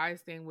like the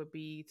wise thing would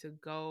be to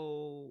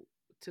go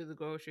to the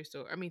grocery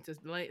store. I mean, to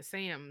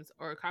Sam's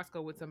or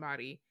Costco with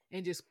somebody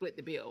and just split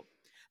the bill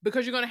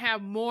because you're going to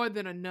have more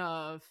than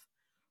enough.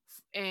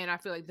 And I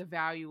feel like the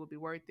value would be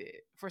worth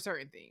it for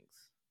certain things.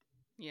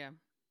 Yeah.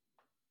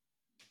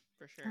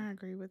 For sure. I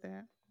agree with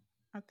that.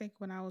 I think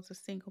when I was a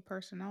single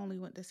person, I only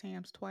went to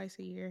Sam's twice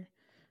a year.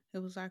 It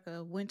was like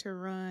a winter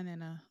run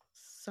and a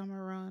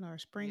summer run or a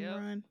spring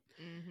run.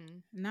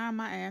 Now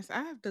my ass,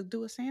 I have to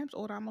do a Sam's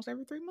order almost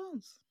every 3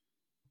 months.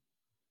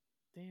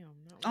 Damn.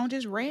 On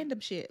just random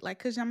shit. Like,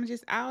 because I'm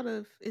just out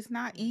of, it's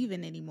not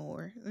even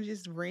anymore. It's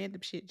just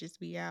random shit just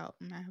be out.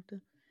 And I have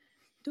to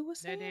do a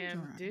Sam's That damn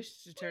run.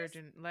 dish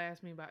detergent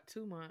lasts me about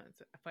 2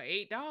 months. For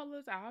 $8,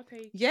 I'll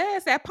take it.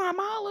 Yes, that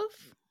Palmolive.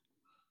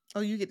 Oh,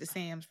 you get the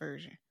Sam's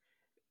version.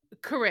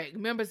 Correct.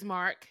 Members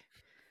Mark.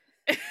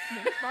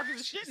 Members Mark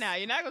is a shit now.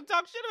 You're not going to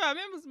talk shit about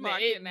Members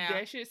Mark now.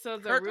 That shit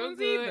sells up real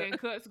good and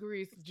cuts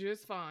grease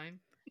just fine.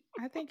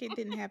 I think it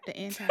didn't have the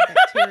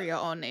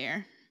antibacterial on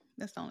there.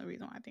 That's the only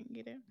reason why I didn't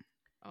get it.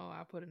 Oh,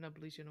 I put enough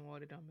bleach in the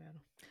water. Don't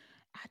matter.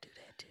 I do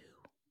that too.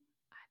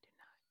 I do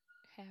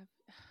not have...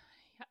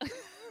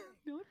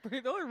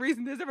 The only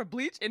reason there's ever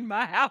bleach in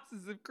my house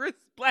is if Chris'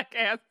 black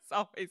ass is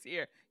always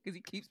here because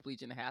he keeps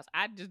bleach in the house.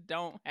 I just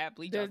don't have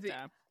bleach all the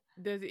time.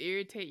 Does it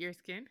irritate your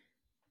skin?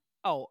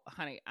 Oh,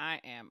 honey,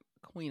 I am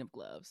queen of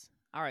gloves.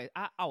 All right,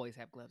 I always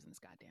have gloves in this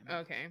goddamn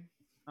house. Okay.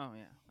 Oh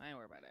yeah, I ain't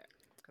worried about that.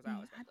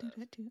 I do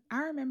that too. I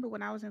remember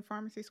when I was in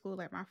pharmacy school,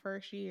 like my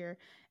first year,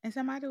 and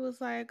somebody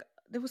was like,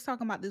 they was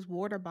talking about this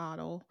water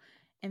bottle,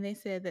 and they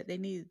said that they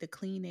needed to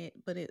clean it,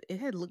 but it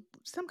had looked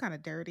some kind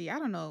of dirty. I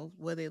don't know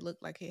whether it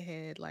looked like it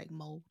had like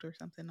mold or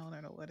something on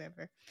it or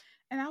whatever.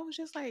 And I was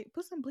just like,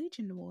 put some bleach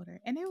in the water.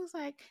 And it was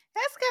like,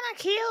 that's gonna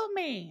kill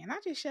me. And I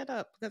just shut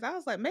up because I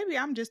was like, maybe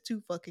I'm just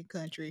too fucking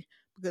country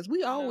because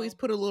we always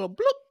put a little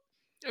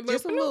bloop.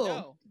 Just a little.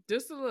 No.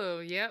 Just a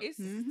little, yep. It's,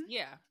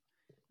 yeah.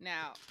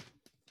 Now,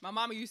 my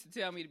mama used to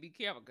tell me to be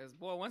careful because,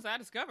 boy, once I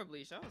discovered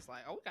bleach, I was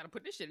like, oh, we got to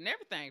put this shit in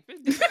everything. If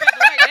it's disinfectant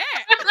like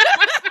that,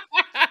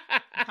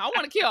 I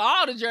want to kill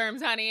all the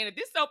germs, honey. And if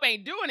this soap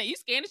ain't doing it, you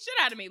scaring the shit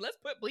out of me. Let's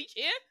put bleach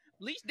here,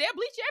 bleach there,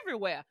 bleach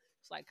everywhere.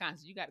 It's like,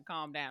 Constance, you got to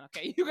calm down,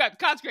 okay? You got to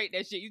concentrate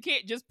that shit. You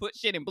can't just put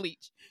shit in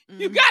bleach.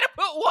 You got to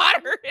put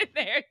water in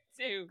there,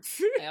 too.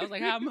 And I was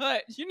like, how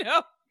much, you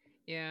know?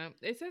 Yeah.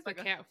 It says like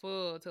a cap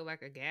full to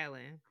like a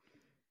gallon.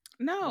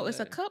 No, it's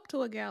a cup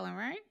to a gallon,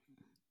 right?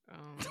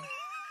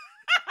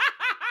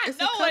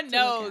 No one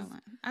knows.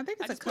 I think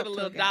it's I just put a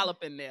little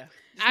dollop in there.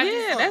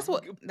 That's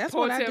what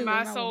I do.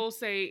 My soul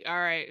say, all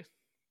right.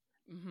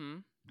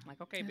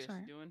 Like, okay, That's bitch,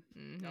 right. you're doing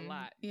a Mhm.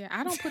 lot. Yeah,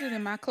 I don't put it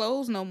in my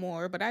clothes no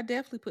more, but I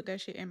definitely put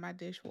that shit in my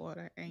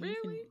dishwater, and you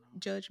Really? can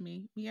judge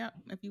me. Yep,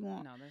 if you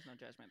want. No, there's no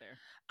judgment there.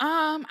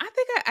 I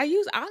think I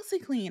use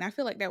OxyClean. I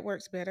feel like that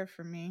works better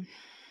for me.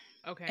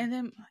 Okay. And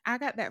then I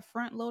got that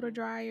front loader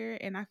dryer,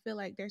 and I feel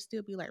like there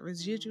still be like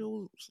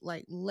residuals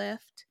like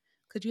left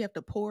because you have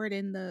to pour it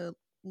in the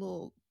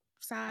little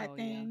side Oh,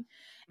 yeah. thing,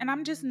 and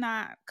I'm just Mhm.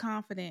 not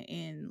confident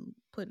in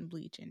putting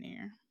bleach in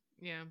there.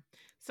 Yeah.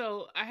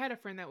 So I had a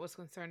friend that was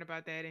concerned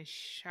about that, and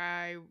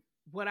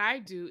what I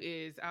do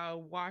is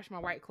I'll wash my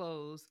white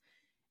clothes,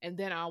 and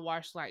then I'll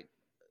wash like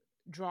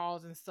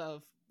drawers and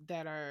stuff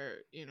that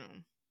are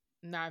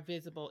not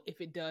visible if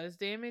it does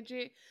damage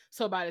it.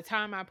 So by the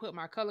time I put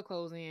my color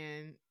clothes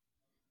in,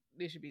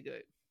 this should be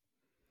good,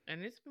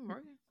 and it's been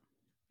working.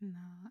 No,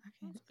 I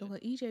can't. That's good. Well,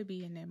 EJ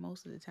be in there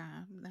most of the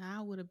time. Now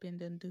I would have been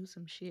done do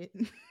some shit.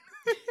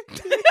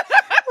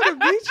 Would have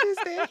bleached his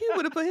there. He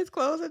would have put his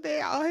clothes in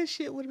there. All his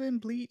shit would have been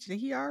bleached, and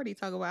he already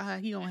talk about how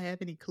he don't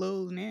have any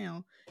clothes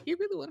now. He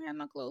really wouldn't have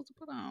no clothes to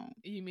put on.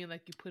 You mean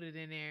like you put it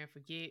in there and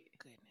forget?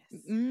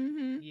 Goodness.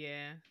 Mm-hmm.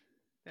 Yeah,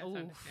 that's Oof.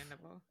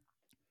 understandable.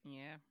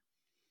 Yeah.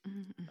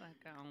 Mm-hmm.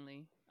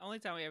 Like only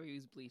time we ever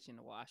used bleach in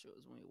the washer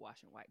was when we were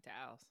washing white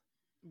towels.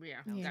 Yeah,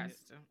 Yeah. that's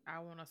I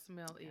want to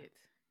smell it.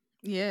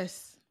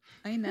 Yes,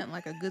 ain't nothing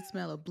like a good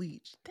smell of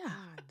bleach.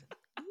 God,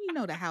 you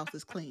know the house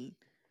is clean.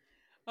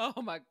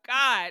 Oh my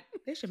God.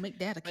 They should make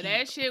that a But camp.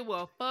 that shit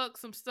will fuck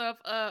some stuff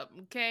up,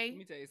 okay? Let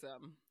me tell you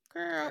something.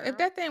 Girl, if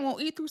that thing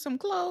won't eat through some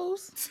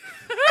clothes,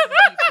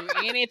 Eat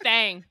through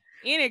anything.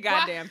 Any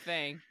goddamn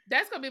thing.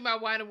 That's gonna be my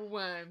wine number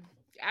one.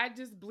 I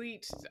just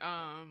bleached.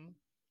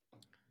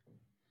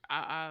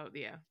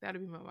 Yeah,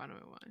 that'll be my wine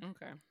number one.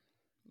 Okay.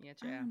 Yeah,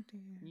 child. oh,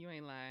 dear. You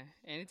ain't lying.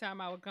 Anytime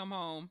I would come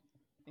home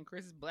and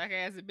Chris's black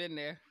ass had been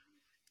there,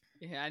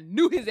 yeah, I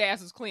knew his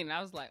ass was clean. And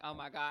I was like, oh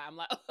my God. I'm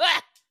like,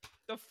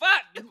 the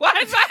fuck? Why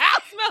does my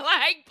house smell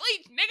like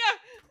bleach,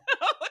 nigga?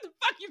 What the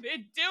fuck you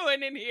been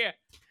doing in here?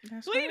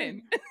 That's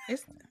Cleaning. right.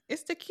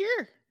 It's the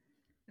cure.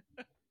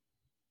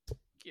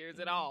 Cures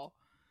it all.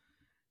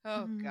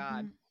 Oh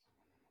God.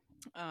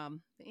 Mhm.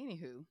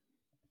 Anywho.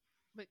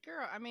 But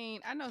girl, I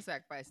mean, I know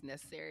sacrifice is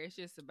necessary. It's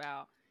just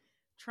about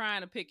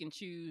trying to pick and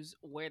choose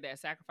where that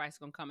sacrifice is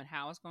gonna come and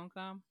how it's gonna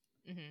come.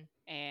 Mm-hmm.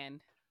 And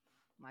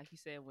like you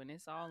said, when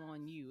it's all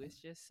on you, it's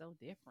just so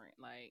different.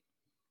 Like,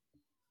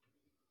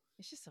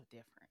 it's just so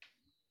different.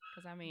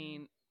 Because I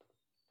mean,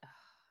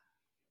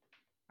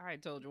 I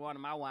already told you one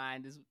of my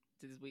wine this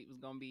week was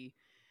gonna be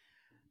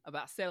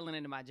about settling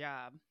into my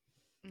job.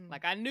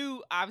 Like, I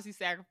knew obviously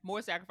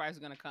more sacrifice was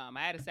gonna come.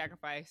 I had to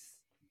sacrifice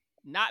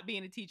not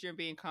being a teacher and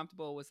being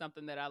comfortable with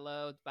something that I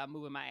loved by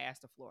moving my ass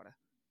to Florida.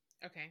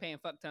 Okay. Paying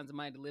fuck tons of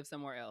money to live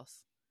somewhere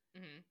else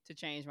to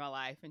change my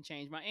life and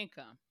change my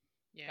income.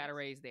 Yeah. Got to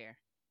raise there.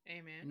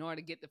 Amen. In order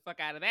to get the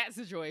fuck out of that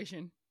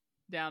situation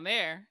down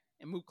there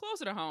and move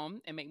closer to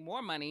home and make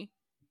more money,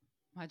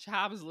 my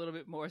job is a little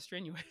bit more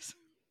strenuous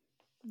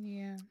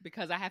Yeah.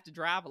 because I have to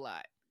drive a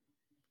lot.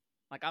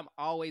 Like, I'm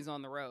always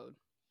on the road.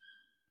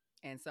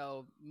 And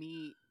so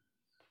me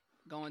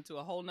going to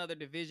a whole nother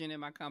division in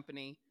my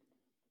company,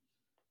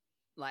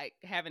 like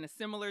having a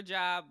similar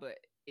job, but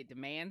it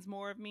demands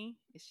more of me.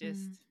 It's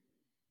just,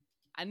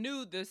 I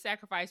knew the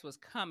sacrifice was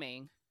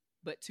coming,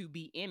 but to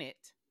be in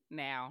it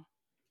now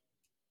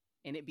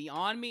and it be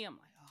on me, I'm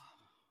like,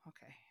 oh,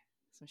 okay.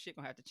 Some shit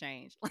gonna have to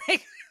change.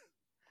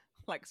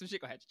 Like some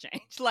shit gonna have to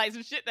change. Like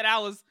some shit that I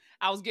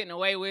was getting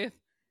away with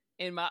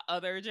in my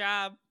other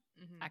job,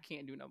 I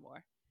can't do no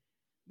more.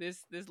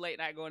 This late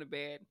night going to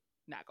bed,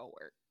 not gonna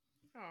work.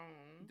 Oh.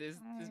 This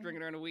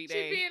bringing her in a She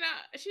weekday. being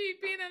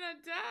an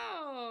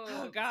adult.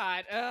 Oh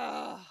God.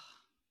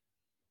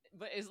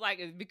 But it's like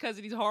because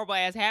of these horrible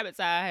ass habits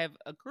I have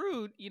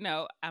accrued,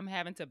 I'm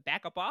having to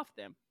back up off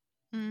them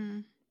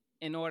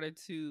in order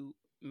to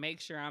make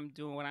sure I'm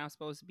doing what I'm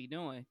supposed to be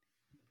doing.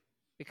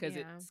 Because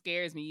it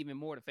scares me even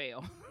more to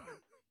fail.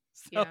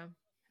 So I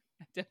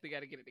definitely got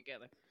to get it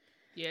together.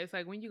 Yeah, it's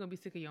like when you gonna be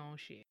sick of your own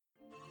shit.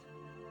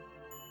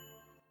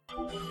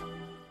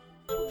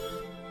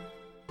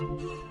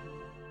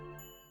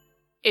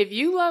 If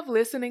you love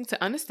listening to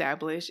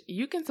Unestablished,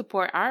 you can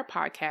support our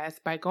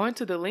podcast by going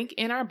to the link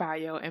in our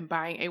bio and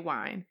buying a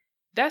wine.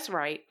 That's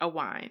right, a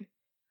wine.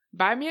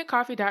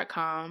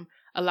 BuyMeACoffee.com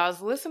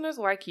allows listeners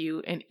like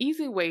you an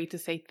easy way to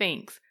say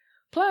thanks.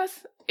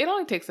 Plus, it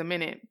only takes a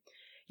minute.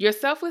 Your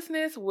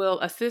selflessness will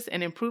assist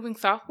in improving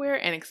software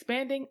and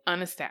expanding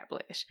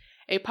Unestablished,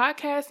 a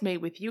podcast made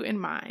with you in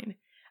mind.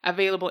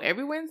 Available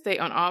every Wednesday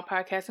on all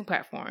podcasting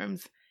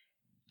platforms.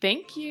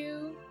 Thank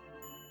you.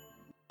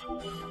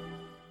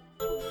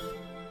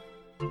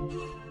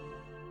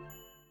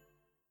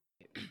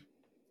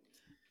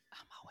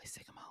 I'm always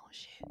sick of my own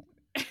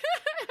shit.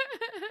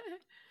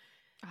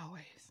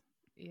 Always.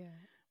 Yeah.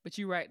 But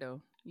you're right,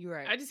 though. You're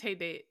right. I just hate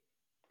that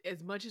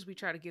as much as we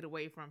try to get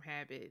away from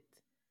habits,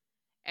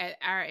 at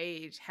our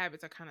age,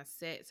 habits are kind of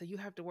set. So you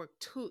have to work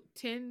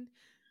 10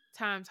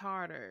 times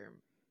harder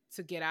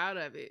to get out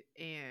of it.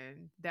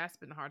 And that's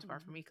been the hardest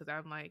part for me because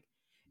I'm like,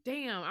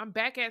 damn, I'm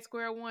back at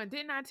square one.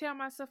 Didn't I tell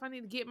myself I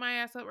need to get my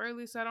ass up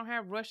early so I don't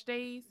have rush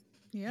days?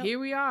 Yep. Here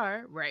we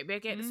are, right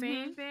back at the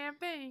same Mhm. damn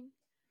thing.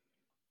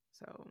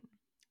 So,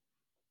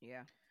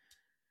 Yeah.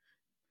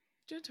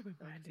 gentle Fuck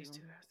reminders you.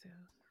 to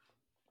ourselves.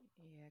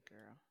 Yeah,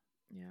 girl.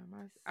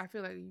 Yeah, I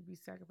feel like you'd be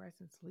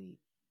sacrificing sleep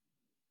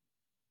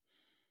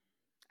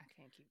I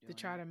can't keep to doing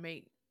try that. to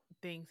make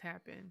things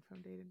happen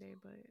from day to day,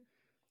 but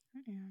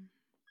Yeah.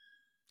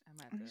 I'm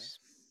gonna have to It's-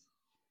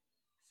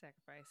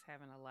 sacrifice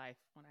having a life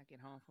when I get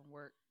home from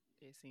work.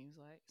 It seems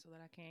like so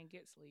that I can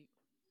get sleep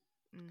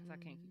because I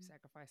can't keep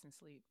sacrificing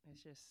sleep.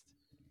 It's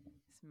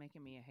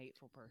making me a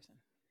hateful person.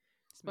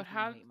 It's But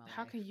making me hate my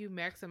how life. can you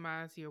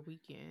maximize your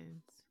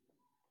weekends?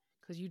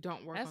 Because you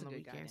don't work That's on a the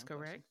good weekends, goddamn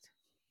question. correct?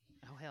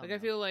 Oh hell Like no. I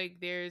feel like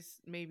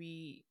there's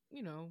maybe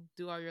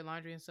do all your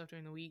laundry and stuff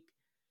during the week,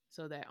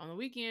 so that on the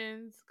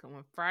weekends, come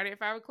on Friday at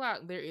 5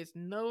 o'clock, there is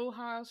no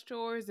house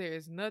chores. There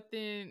is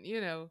nothing.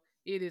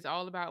 It is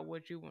all about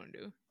what you want to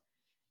do,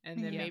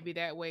 and then Yeah. maybe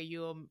that way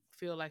you'll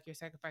feel like your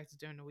sacrifices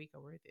during the week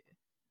are worth it.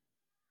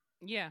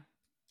 Yeah,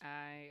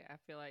 I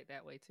feel like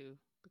that way too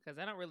because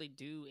I don't really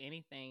do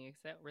anything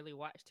except really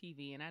watch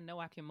TV, and I know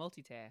I can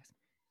multitask.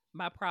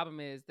 My problem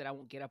is that I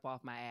won't get up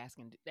off my ass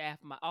and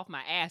off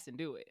my ass and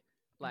do it.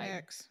 Like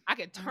Facts. I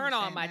could I turn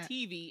on understand my that.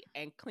 TV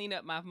and clean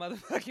up my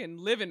motherfucking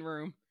living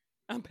room.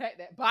 Unpack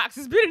that box.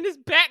 It's been in this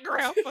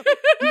background for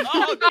the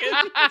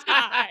longest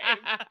time.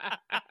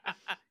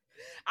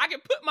 I can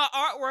put my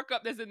artwork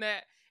up that's in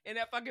that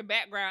fucking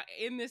background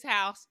in this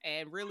house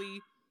and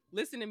really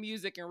listen to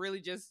music and really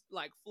just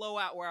like flow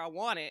out where I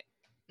want it.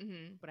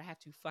 Mm-hmm. But I have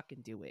to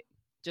fucking do it.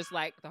 Just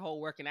like the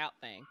whole working out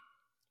thing.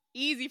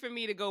 Easy for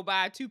me to go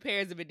buy 2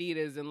 pairs of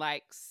Adidas and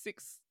like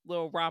 6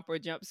 little romper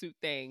jumpsuit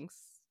things,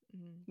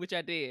 which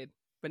I did.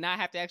 But now I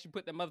have to actually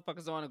put the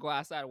motherfuckers on and go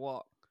outside and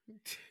walk.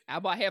 I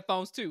bought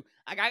headphones too.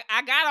 I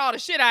got all the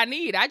shit I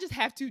need. I just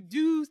have to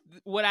do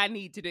what I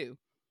need to do.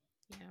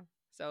 Yeah.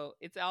 So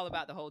it's all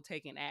about the whole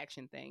taking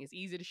action thing. It's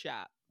easy to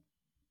shop,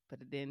 but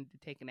then to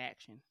take an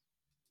action.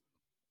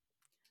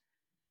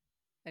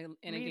 And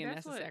again,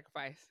 that's a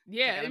sacrifice.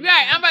 Yeah, gotta make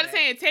right. time I'm about for to that.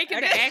 say taking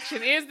the Okay.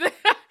 action is the.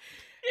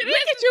 It Look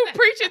is at you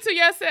preaching to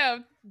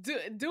yourself,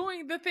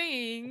 doing the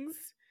things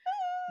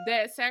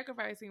that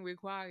sacrificing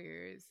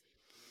requires.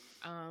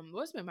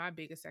 What's been my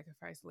biggest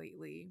sacrifice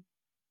lately?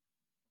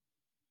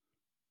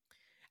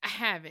 I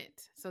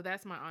haven't. So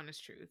that's my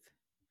honest truth.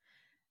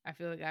 I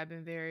feel like I've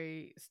been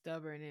very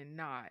stubborn in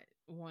not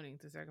wanting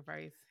to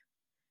sacrifice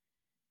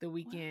the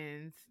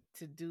weekends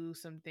to do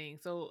some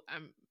things. So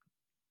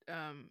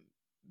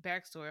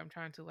backstory, I'm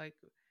trying to like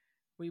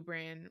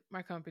rebrand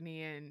my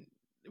company and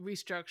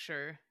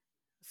restructure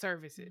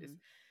services. Mhm.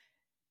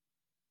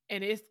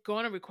 And it's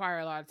going to require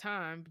a lot of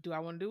time. Do I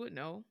want to do it?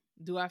 No.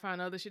 Do I find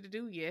other shit to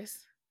do?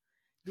 Yes.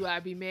 Do I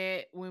be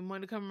mad when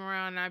money come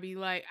around and I be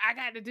like, I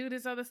got to do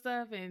this other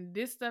stuff and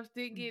this stuff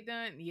didn't get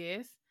done?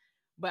 Yes.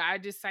 But I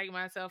just psych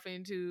myself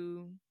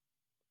into,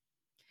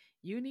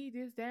 you need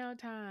this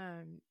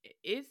downtime.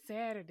 It's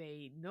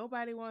Saturday.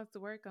 Nobody wants to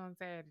work on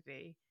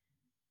Saturday.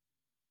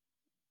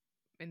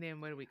 And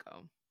then where do we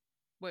go?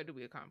 What do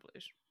we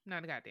accomplish?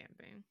 Not a goddamn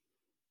thing.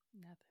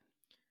 Nothing.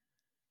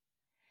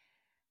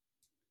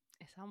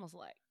 It's almost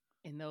like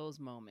in those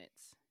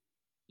moments,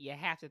 you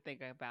have to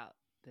think about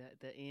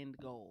the end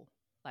goal.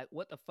 Like,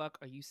 what the fuck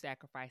are you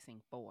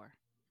sacrificing for?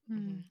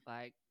 Mm.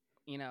 Like,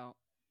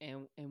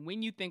 and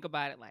when you think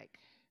about it, like,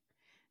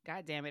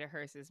 God damn it, it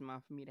hurts this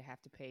month for me to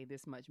have to pay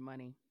this much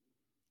money,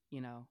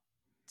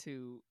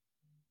 to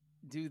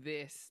do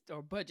this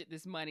or budget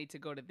this money to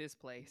go to this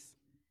place.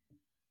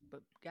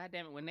 But God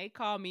damn it, when they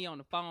call me on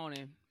the phone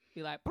and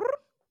be like,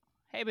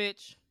 hey,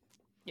 bitch,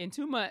 in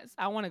 2 months,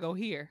 I want to go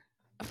here.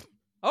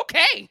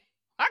 Okay,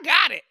 I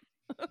got it.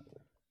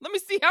 Let me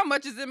see how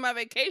much is in my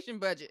vacation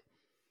budget.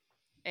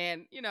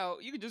 And, you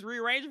can just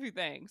rearrange a few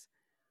things.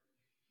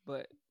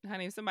 But,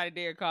 honey, if somebody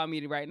dare call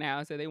me right now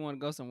and say they want to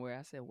go somewhere,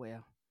 I said,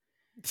 well,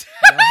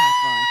 y'all have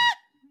fun.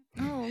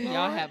 Oh, Lord.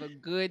 Y'all have a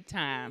good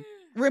time.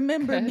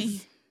 Remember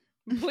me.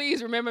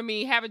 Please remember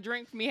me. Have a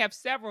drink for me. Have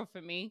several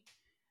for me.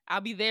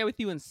 I'll be there with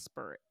you in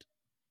spirit.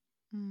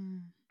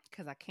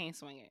 Because I can't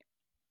swing it.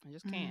 I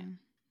just can't.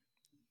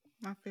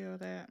 I feel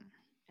that.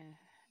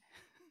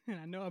 And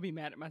I know I'll be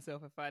mad at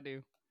myself if I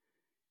do.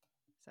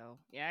 So,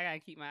 yeah, I got to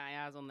keep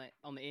my eyes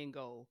on the end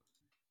goal.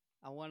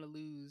 I want to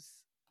lose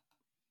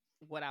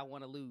what I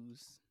want to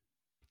lose.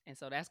 And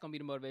so that's going to be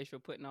the motivation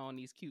for putting on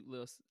these cute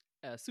little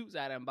suits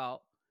I done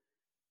bought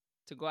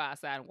to go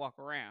outside and walk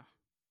around.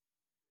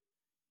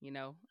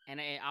 And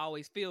I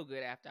always feel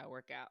good after I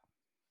work out.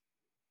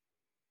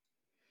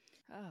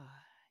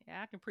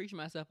 Yeah, I can preach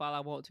myself all I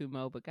want to,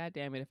 Mo, but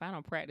goddamn it, if I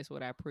don't practice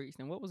what I preach,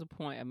 then what was the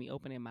point of me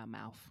opening my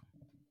mouth?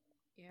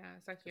 Yeah,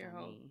 it's like your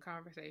whole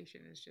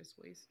conversation is just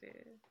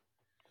wasted.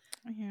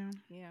 Yeah.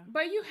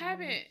 But you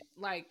haven't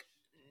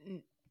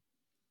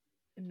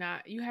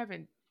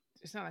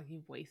it's not like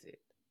you've wasted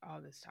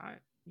all this time.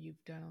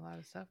 You've done a lot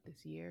of stuff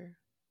this year.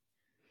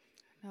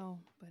 No,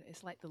 but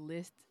it's like the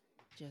list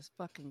just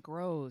fucking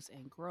grows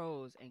and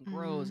grows and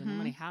grows. And no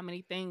matter how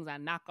many things I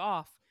knock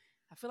off,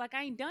 I feel like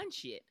I ain't done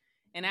shit.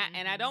 And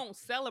I don't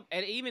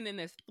celebrate, even in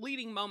this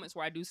fleeting moments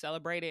where I do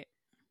celebrate it,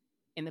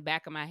 in the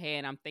back of my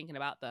head, I'm thinking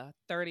about the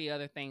 30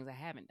 other things I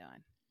haven't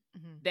done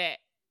that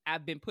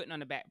I've been putting on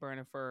the back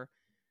burner for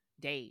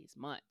days,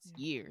 months,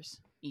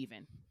 years,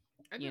 even.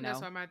 I think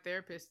that's why my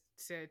therapist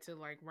said to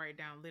like write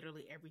down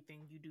literally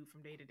everything you do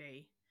from day to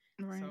day.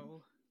 Right.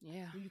 So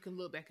yeah, you can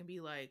look back and be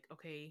like,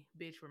 okay,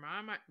 bitch,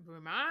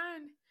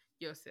 remind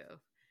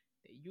yourself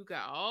that you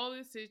got all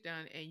this shit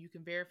done, and you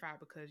can verify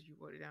because you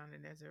wrote it down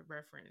and as a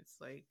reference.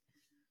 Like,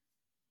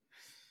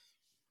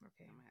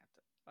 okay, I'm gonna have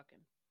to fucking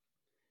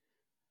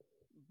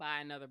buy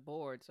another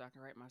board so I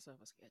can write myself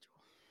a schedule.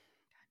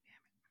 God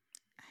damn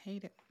it. I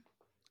hate it.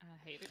 I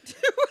hate it too.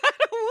 I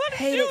don't want to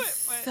hate do it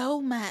it, but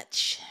so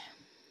much.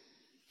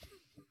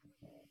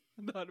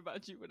 I thought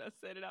about you when I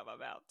said it out my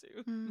mouth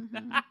too.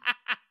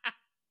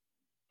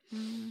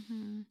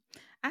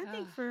 I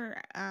think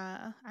for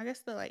I guess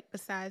the like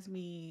besides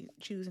me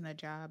choosing a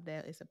job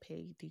that is a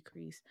pay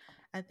decrease,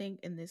 I think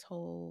in this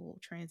whole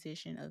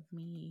transition of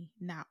me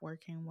not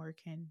working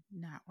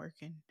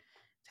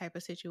type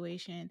of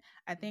situation,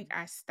 I think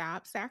I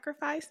stopped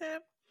sacrificing.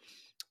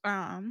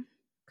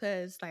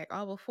 Because like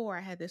all before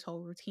I had this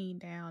whole routine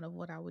down of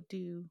what I would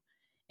do,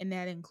 and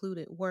that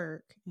included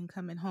work and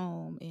coming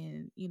home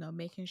and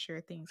making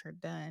sure things are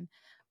done.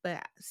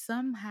 But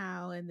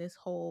somehow in this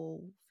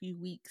whole few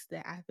weeks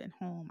that I've been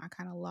home, I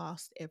kind of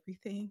lost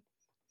everything.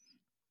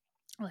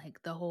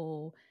 Like the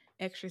whole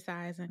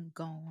exercising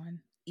gone,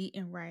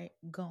 eating right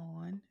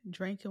gone,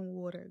 drinking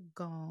water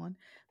gone,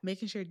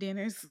 making sure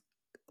dinner's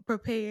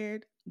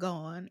prepared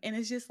gone. And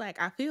it's just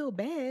like I feel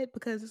bad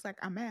because it's like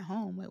I'm at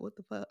home, like what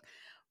the fuck.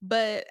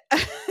 But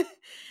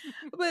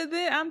but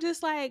then I'm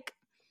just like,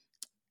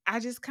 I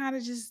just kind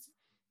of just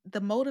the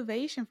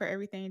motivation for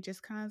everything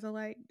just kind of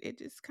like it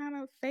just kind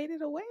of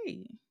faded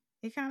away.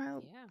 It kind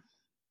of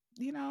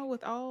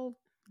with all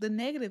the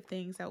negative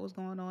things that was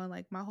going on,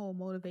 like my whole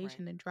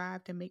motivation and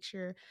drive to make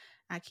sure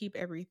I keep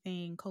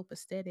everything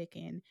copacetic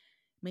and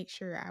make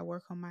sure I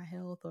work on my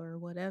health or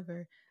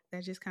whatever,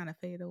 that just kind of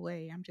faded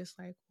away. I'm just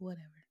like,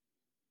 whatever.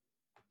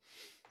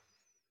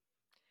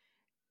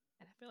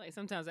 And I feel like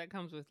sometimes that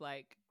comes with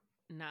like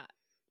not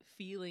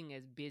feeling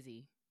as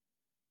busy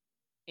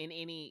in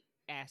any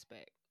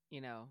aspect,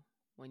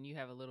 when you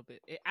have a little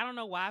bit. I don't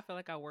know why I feel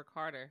like I work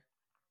harder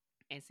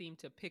and seem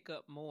to pick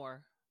up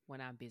more when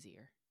I'm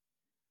busier.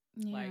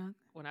 Yeah. Like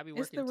when I be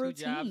working two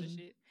jobs and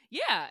shit.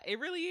 Yeah, it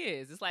really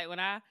is. It's like when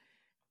I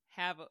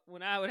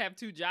would have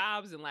two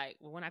jobs and like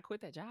when I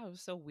quit that job, it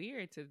was so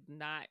weird to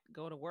not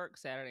go to work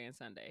Saturday and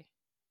Sunday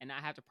and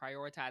not have to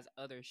prioritize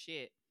other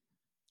shit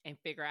and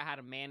figure out how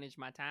to manage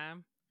my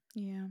time.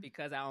 Yeah.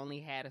 Because I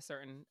only had a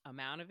certain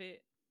amount of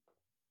it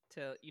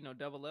to,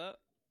 double up.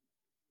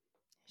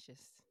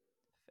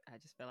 I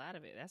just fell out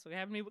of it. That's what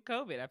happened to me with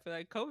COVID. I feel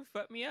like COVID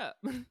fucked me up.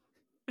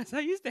 Because I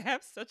used to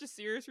have such a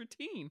serious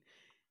routine.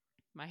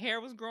 My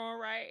hair was growing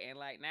right, and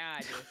like now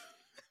I just,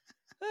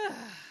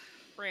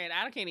 friend,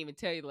 I can't even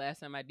tell you the last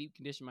time I deep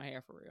conditioned my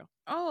hair for real.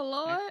 Oh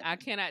Lord, I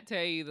cannot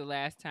tell you the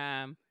last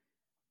time.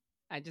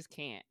 I just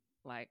can't.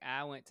 Like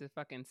I went to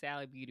fucking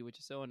Sally Beauty, which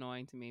is so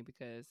annoying to me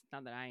because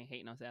not that I ain't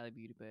hating on Sally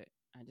Beauty, but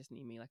I just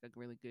need me like a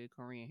really good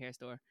Korean hair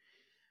store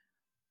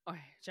or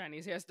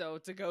Chinese hair store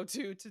to go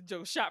to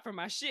shop for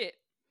my shit.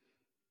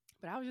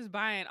 But I was just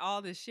buying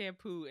all this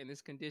shampoo and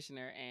this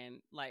conditioner,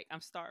 and like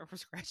I'm starting from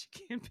scratch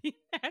again, being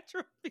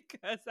natural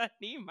because I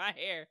need my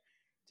hair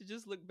to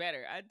just look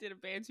better. I did a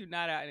Bantu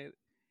knot out,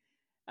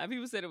 and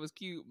people said it was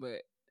cute,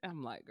 but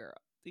I'm like, girl,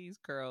 these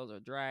curls are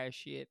dry as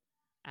shit.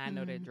 I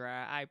know they're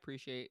dry. I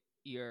appreciate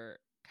your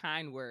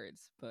kind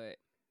words, but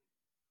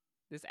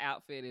this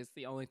outfit is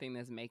the only thing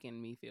that's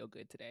making me feel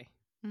good today.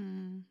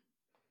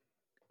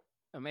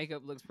 The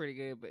makeup looks pretty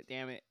good, but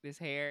damn it, this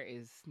hair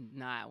is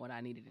not what I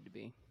needed it to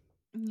be.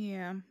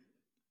 Yeah,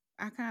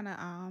 I kind of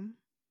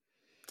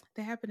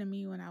that happened to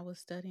me when I was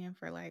studying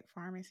for like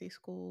pharmacy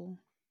school.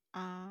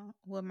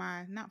 Well,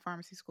 not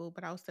pharmacy school,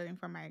 but I was studying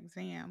for my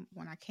exam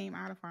when I came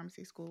out of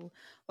pharmacy school.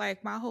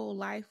 Like my whole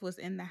life was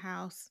in the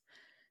house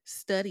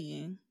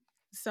studying,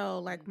 so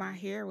like my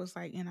hair was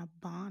like in a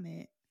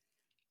bonnet,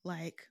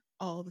 like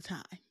all the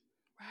time.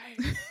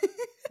 Right.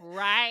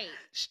 Right.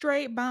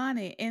 Straight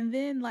bonnet. And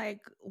then like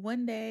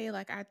one day,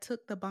 like I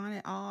took the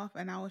bonnet off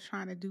and I was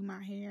trying to do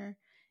my hair.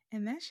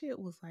 And that shit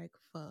was like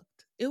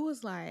fucked. It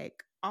was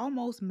like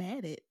almost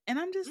matted. And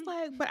I'm just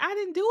like, but I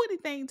didn't do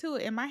anything to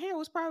it. And my hair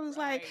was probably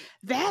like,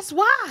 that's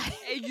why.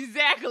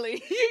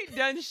 Exactly. You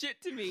done shit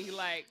to me.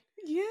 Like,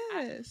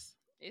 yes.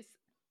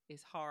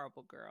 It's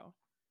horrible, girl.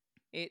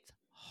 It's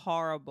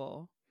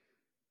horrible.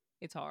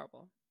 It's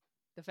horrible.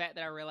 The fact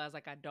that I realized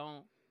like I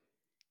don't,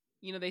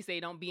 they say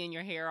don't be in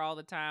your hair all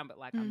the time, but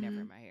like I'm never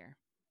in my hair.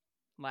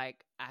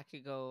 Like I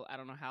could go, I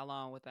don't know how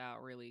long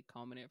without really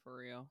combing it for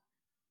real.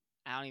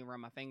 I don't even run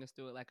my fingers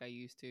through it like I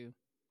used to.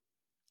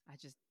 I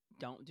just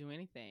don't do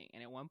anything.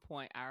 And at one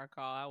point, I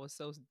recall I was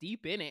so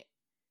deep in it.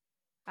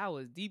 I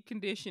was deep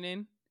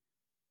conditioning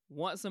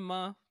once a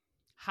month,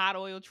 hot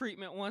oil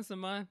treatment once a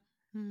month,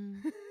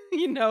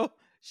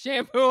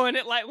 shampooing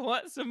it like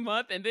once a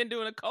month and then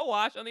doing a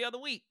co-wash on the other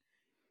week.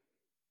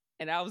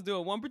 And I was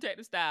doing one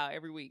protective style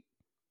every week,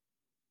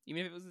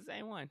 even if it was the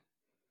same one.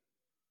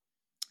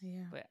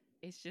 Yeah. But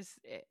it's just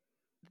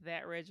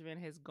that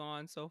regimen has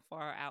gone so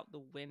far out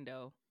the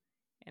window,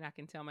 and I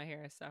can tell my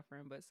hair is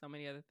suffering. But so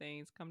many other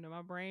things come to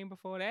my brain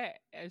before that.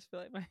 I just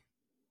feel like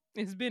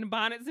it's been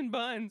bonnets and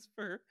buns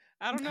for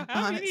I don't know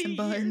how Bonnets many and years.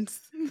 buns.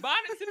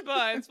 Bonnets and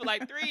buns for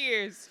like 3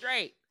 years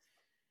straight.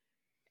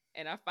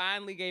 And I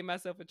finally gave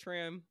myself a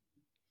trim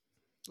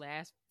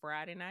last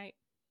Friday night.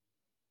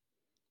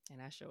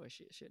 And I sure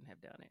shouldn't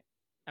have done it.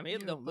 I mean,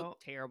 it don't look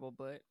terrible,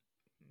 but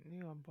you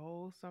gonna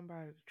bowl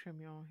somebody to trim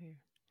your own hair.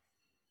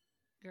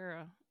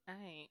 Girl, I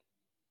ain't.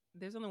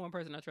 There's only one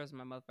person I trust in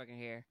my motherfucking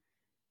hair.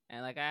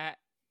 And like I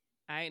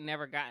ain't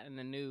never gotten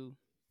a new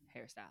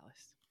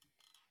hairstylist.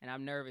 And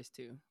I'm nervous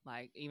too.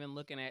 Like even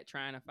looking at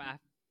trying to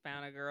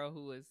found a girl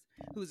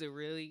who's a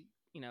really,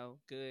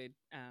 good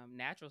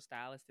natural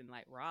stylist in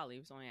like Raleigh. It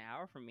was only an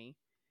hour from me.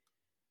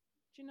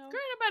 But, girl,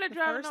 nobody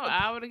driving no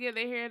hour to get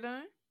their hair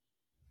done.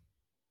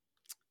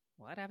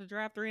 Well, I'd have to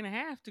drive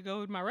 3.5 to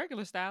go with my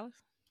regular stylist.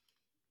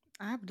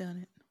 I've done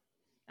it.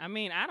 I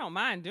mean, I don't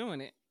mind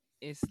doing it.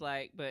 It's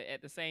like, but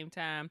at the same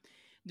time,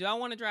 do I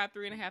want to drive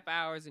 3.5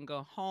 hours and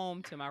go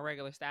home to my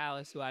regular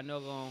stylist who I know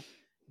gonna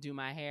do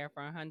my hair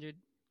for $100,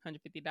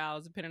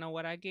 $150 depending on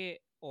what I get,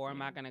 or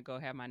am I gonna go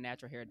have my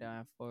natural hair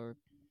done for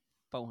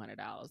 $400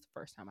 the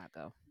first time I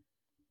go?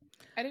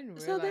 I didn't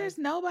realize. So there's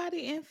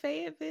nobody in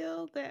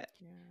Fayetteville that.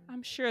 Yeah.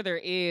 I'm sure there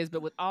is,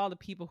 but with all the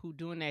people who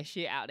doing that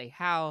shit out their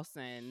house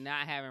and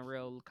not having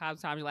real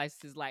cosmetology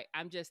licenses, like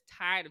I'm just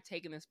tired of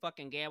taking this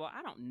fucking gamble.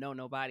 I don't know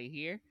nobody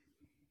here,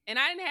 and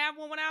I didn't have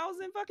one when I was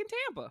in fucking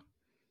Tampa.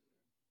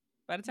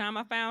 By the time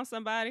I found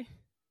somebody,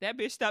 that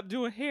bitch stopped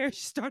doing hair.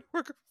 She started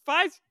working for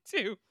Pfizer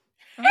too.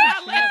 And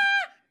I left.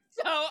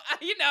 So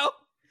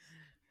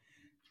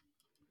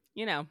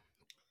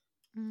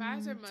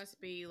Pfizer must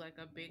be like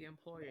a big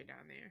employer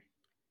down there.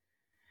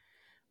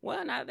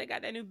 Well, now that they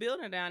got that new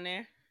building down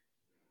there,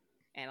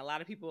 and a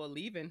lot of people are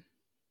leaving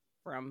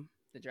from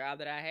the job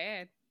that I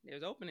had,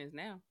 there's openings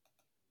now.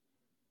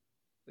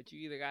 But you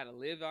either got to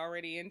live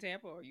already in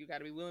Tampa or you got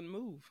to be willing to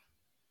move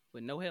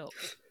with no help.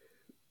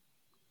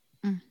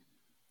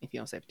 If you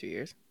don't stay for 2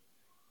 years.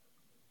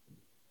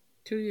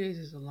 2 years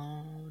is a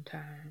long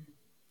time.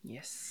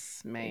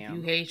 Yes, ma'am. If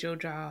you hate your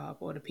job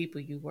or the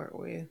people you work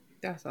with,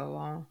 that's a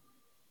long.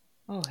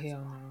 Oh,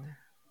 hell no.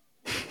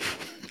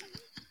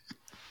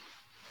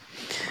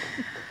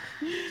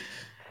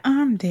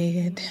 I'm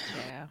dead.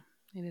 Yeah,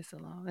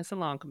 it's a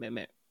long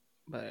commitment,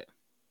 but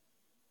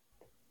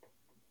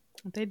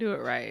if they do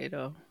it right,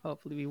 it'll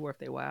hopefully be worth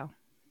their while.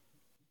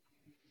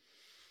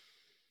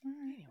 All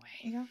right.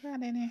 Anyway, y'all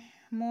got any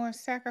more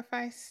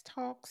sacrifice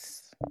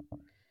talks?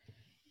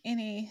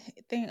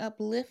 Anything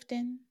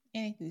uplifting?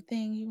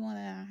 Anything you want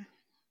to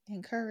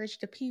encourage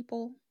the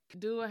people?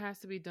 Do what has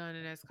to be done,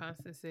 and as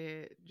Constance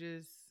said,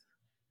 just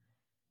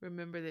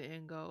remember the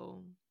end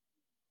goal.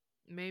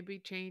 Maybe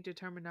change the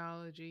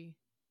terminology.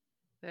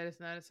 That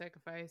it's not a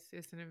sacrifice,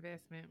 it's an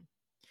investment.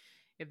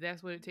 If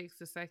that's what it takes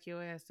to psych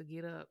your ass to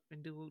get up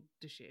and do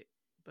the shit.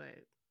 But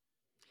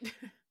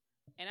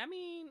and I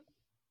mean,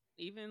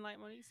 even like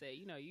Monique said,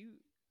 you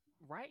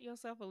write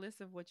yourself a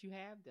list of what you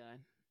have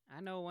done.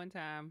 I know one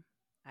time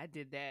I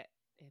did that,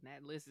 and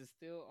that list is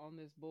still on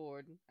this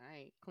board. I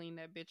ain't cleaned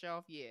that bitch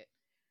off yet.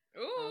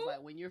 Ooh. I was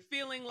like, when you're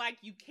feeling like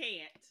you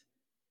can't,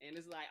 and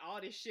it's like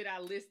all this shit I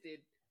listed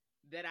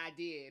that I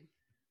did,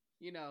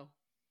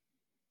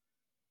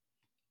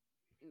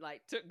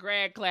 like took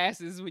grad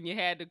classes when you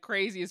had the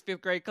craziest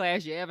 5th grade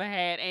class you ever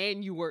had,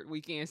 and you worked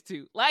weekends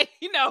too. Like,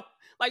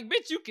 like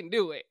bitch, you can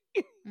do it.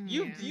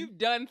 You've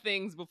done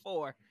things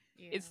before.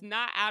 Yeah. It's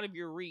not out of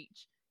your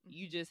reach.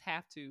 You just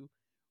have to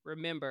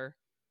remember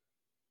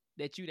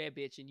that you that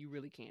bitch and you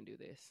really can do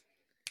this.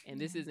 And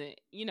this isn't,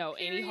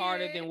 any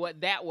harder than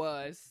what that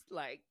was.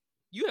 Like,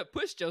 you have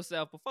pushed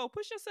yourself before.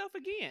 Push yourself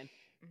again.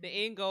 The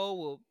end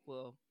goal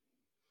will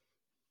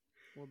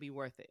be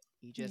worth it.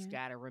 You just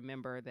gotta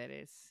remember that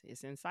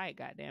it's in sight,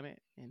 goddammit,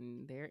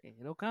 and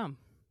it'll come.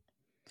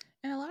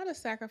 And a lot of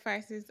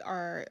sacrifices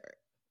are,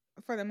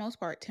 for the most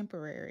part,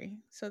 temporary.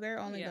 So they're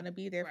only going to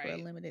be there for a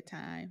limited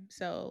time.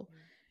 So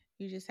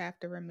you just have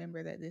to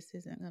remember that this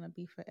isn't going to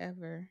be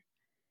forever,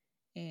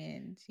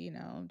 and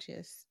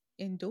just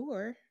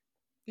endure.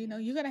 You're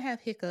going to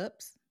have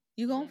hiccups.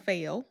 You're going to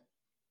fail.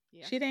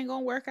 Yeah. Shit ain't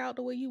going to work out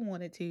the way you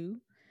want it to. No.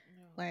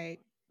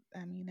 Like,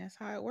 I mean, that's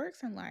how it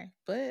works in life.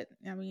 But,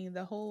 I mean,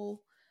 the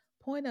whole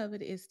point of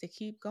it is to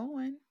keep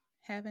going,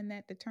 having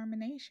that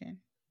determination.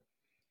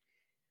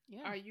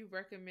 Yeah. Are you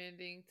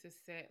recommending to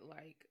set,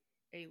 like,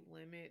 a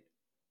limit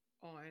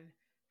on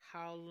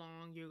how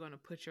long you're going to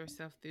put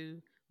yourself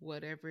through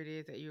whatever it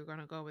is that you're going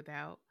to go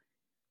without?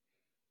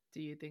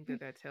 Do you think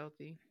that that's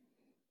healthy?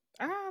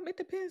 It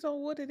depends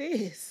on what it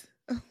is.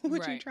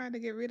 What you're trying to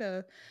get rid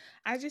of.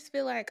 I just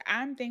feel like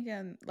I'm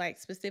thinking, like,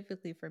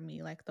 specifically for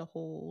me, like the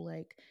whole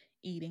like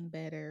eating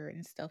better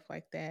and stuff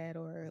like that,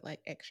 or like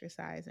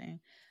exercising.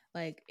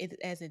 like it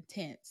as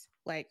intense.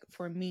 Like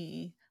for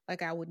me,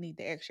 like I would need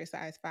to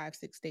exercise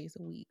 5-6 days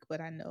a week,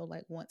 but I know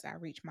like once I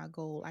reach my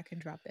goal, I can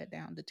drop that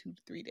down to 2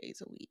 to 3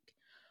 days a week.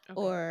 Okay.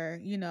 Or,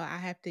 I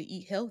have to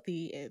eat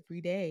healthy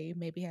every day,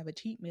 maybe have a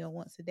cheat meal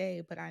once a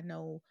day, but I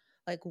know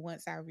like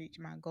once I reach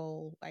my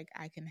goal, like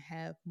I can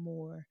have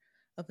more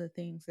of the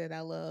things that I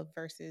love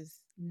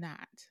versus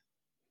not.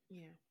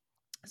 Yeah.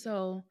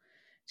 So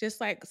just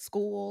like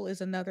school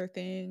is another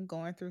thing,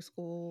 going through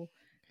school,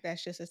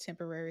 that's just a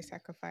temporary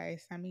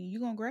sacrifice. I mean, you're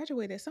going to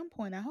graduate at some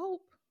point, I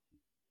hope.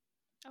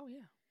 Oh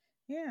yeah.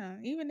 Yeah,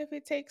 even if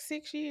it takes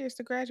 6 years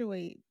to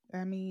graduate,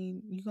 I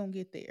mean, you're going to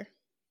get there.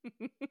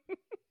 I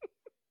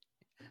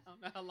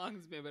don't know how long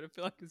it's been, but I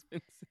feel like it's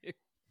been 6.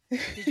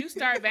 Did you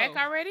start back Oh.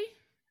 already?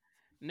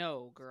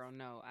 No, girl,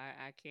 no.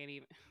 I can't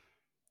even.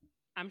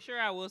 I'm sure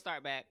I will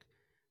start back,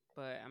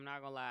 but I'm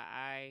not gonna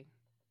lie.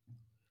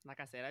 Like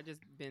I said, I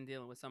just been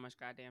dealing with so much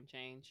goddamn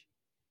change,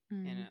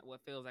 and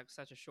what feels like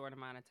such a short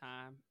amount of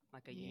time,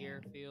 like a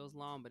year feels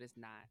long, but it's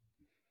not.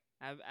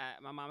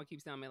 My mama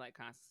keeps telling me like,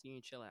 Constance, you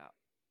need to chill out.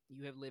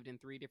 You have lived in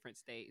 3 different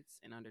states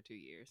in under 2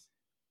 years.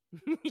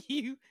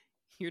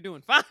 You're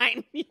doing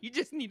fine. You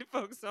just need to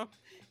focus on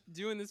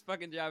doing this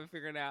fucking job and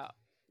figuring out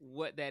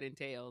what that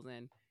entails.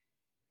 And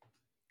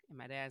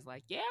my dad's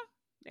like, yeah,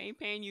 they ain't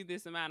paying you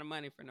this amount of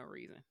money for no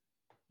reason.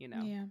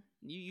 Yeah.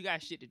 You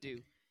got shit to do.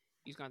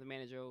 You just got to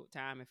manage your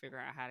time and figure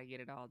out how to get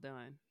it all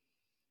done.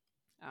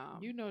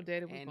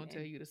 Daddy was gonna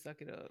tell you to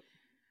suck it up.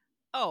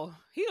 Oh,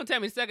 he gonna tell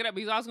me to suck it up,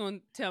 but he's also gonna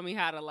tell me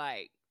how to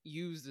like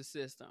use the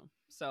system.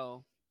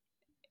 So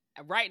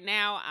right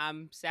now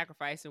I'm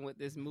sacrificing with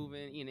this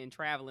moving, and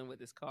traveling with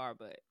this car,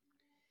 but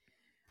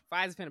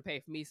Pfizer's gonna pay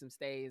for me some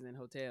stays in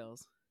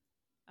hotels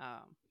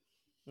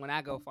when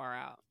I go far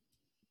out,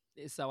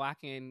 so I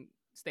can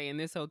stay in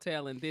this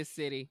hotel in this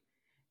city,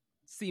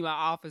 see my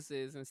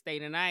offices, and stay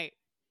the night,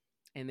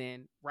 and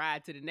then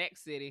ride to the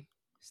next city,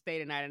 stay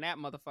the night in that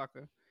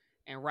motherfucker,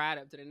 and ride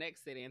up to the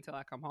next city until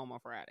I come home on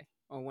Friday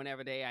or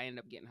whenever day I end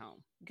up getting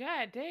home.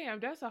 God damn,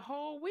 that's a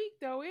whole week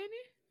though, isn't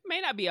it?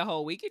 May not be a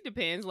whole week. It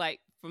depends. Like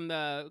from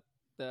the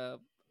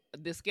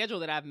schedule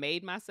that I've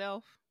made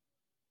myself.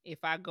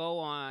 If I go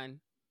on,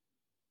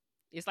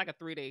 it's like a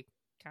 3-day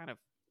kind of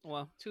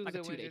Tuesday, like a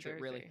 2-day Wednesday, trip,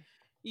 Thursday. really.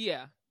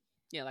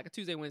 Yeah, like a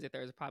Tuesday, Wednesday,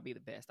 Thursday would probably be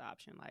the best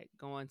option. Like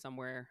going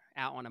somewhere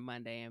out on a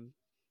Monday and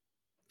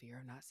fear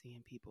of not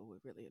seeing people would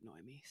really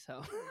annoy me. So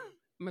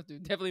I'm gonna have to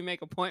definitely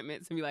make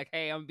appointments and be like,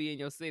 hey, I'm gonna be in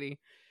your city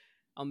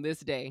on this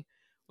day.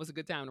 What's a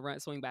good time to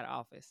swing by the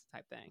office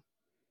type thing.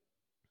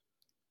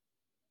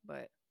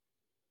 But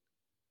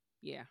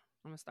yeah,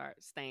 I'm gonna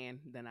start staying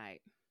the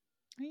night.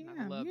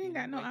 Yeah, you ain't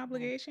got no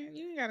obligation.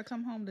 You ain't got to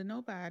come home to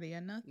nobody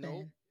or nothing.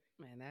 Nope.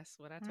 Man, that's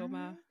what I told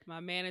my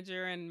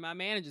manager and my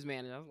manager's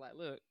manager. I was like,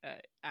 look,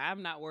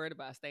 I'm not worried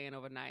about staying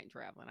overnight and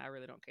traveling. I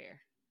really don't care.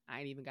 I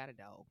ain't even got a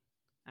dog.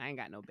 I ain't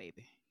got no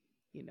baby.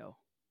 Yeah.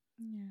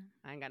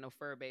 I ain't got no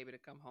fur baby to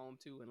come home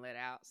to and let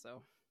out.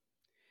 So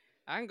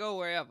I can go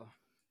wherever.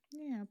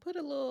 Yeah, put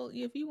a little,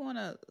 if you want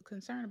to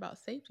concern about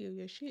safety of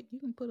your shit, you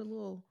can put a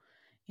little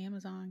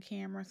Amazon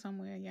camera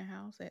somewhere in your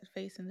house that's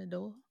facing the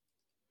door.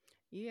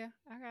 Yeah,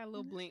 I got a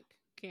little Blink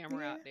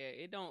camera out there.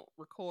 It don't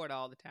record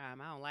all the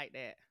time. I don't like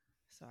that.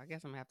 So I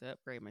guess I'm gonna have to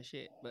upgrade my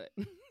shit. But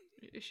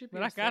it should be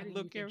but a I gotta setting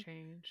look you at can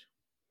change.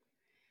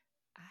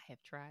 I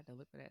have tried to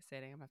look for that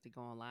setting. I'm gonna have to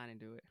go online and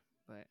do it.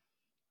 But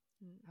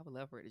I would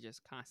love for it to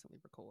just constantly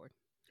record.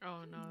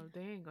 Oh no,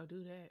 they ain't gonna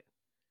do that.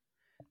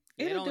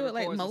 It'll do it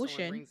like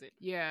motion.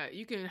 Yeah,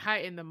 you can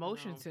heighten the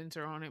motion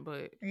sensor on it,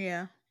 but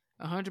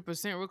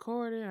 100%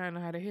 recorded. I don't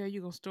know how the hell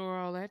you gonna store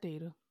all that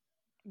data.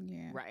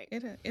 Yeah, right.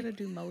 It'll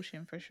do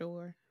motion for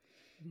sure.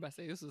 I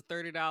say this was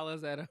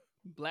 $30 at a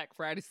Black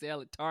Friday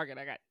sale at Target.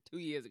 I got 2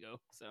 years ago,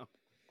 so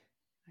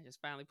I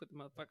just finally put the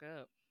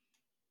motherfucker up.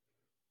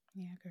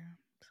 Yeah, girl.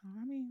 So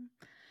I mean,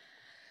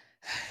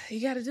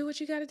 you got to do what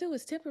you got to do.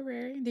 It's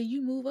temporary. Then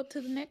you move up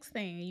to the next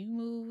thing. You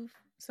move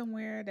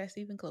somewhere that's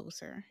even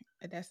closer.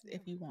 That's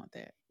if you want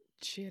that.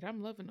 Shit,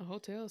 I'm loving the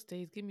hotel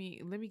stays. Let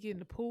me get in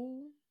the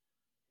pool.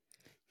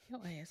 Your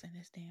ass in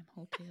this damn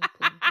hotel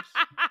pool.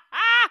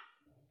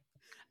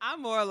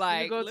 I'm more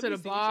like, go to the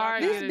bar.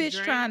 This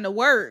bitch trying to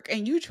work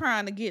and you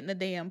trying to get in the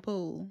damn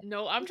pool.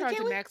 No, I'm trying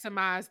to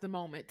maximize the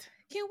moment.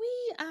 Can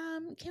we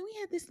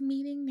have this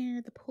meeting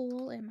near the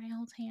pool at my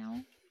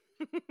hotel?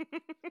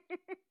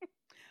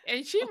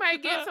 And she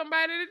might get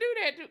somebody to do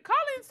that. Call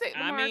in sick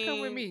tomorrow and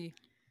come with me.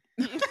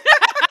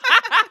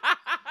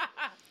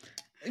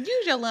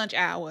 Use your lunch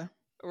hour.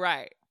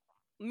 Right.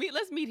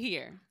 Let's meet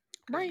here.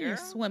 Bring your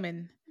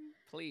swimming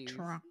please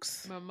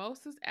trunks.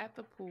 Mimosas at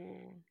the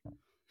pool.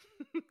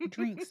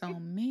 Drinks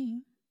on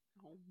me.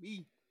 On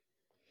me.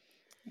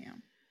 Yeah.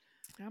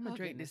 I'm gonna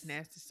drink this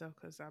nasty stuff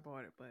because I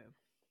bought it, but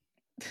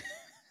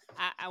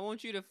I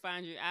want you to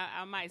find you.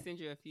 I might send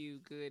you a few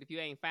good. If you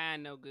ain't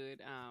find no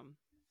good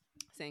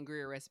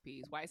sangria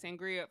recipes, white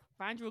sangria.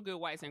 Find you a good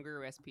white sangria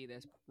recipe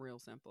that's real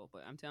simple.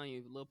 But I'm telling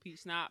you, little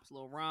peach schnapps,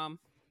 little rum,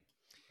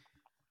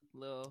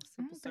 little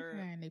simple syrup. I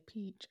don't think I got any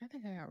peach. I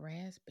think I got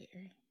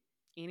raspberry.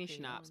 Any Okay,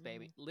 schnapps,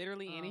 baby.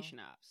 Literally any Oh.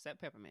 schnapps.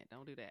 Except peppermint.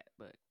 Don't do that.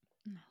 But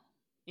No.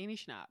 any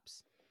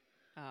schnapps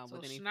So with any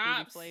fruity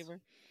schnapps,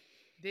 flavor.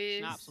 this.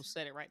 Schnapps will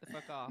set it right the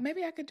fuck off.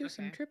 Maybe I could do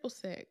some Okay. triple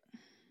sec.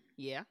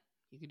 Yeah,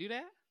 you can do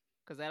that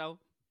because that'll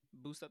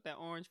boost up that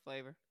orange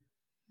flavor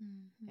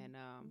Mhm. and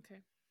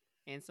Okay.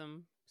 and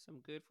some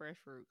good fresh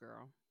fruit,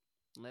 girl.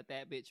 Let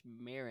that bitch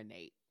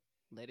marinate.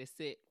 Let it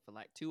sit for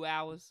like 2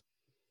 hours.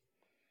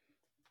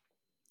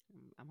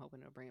 I'm hoping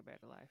it'll bring it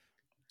back to life.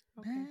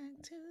 Okay.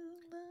 Back to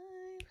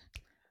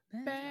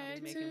life.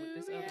 Back be to making with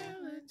this other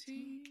one.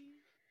 reality.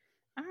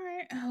 All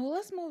right, well,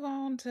 let's move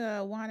on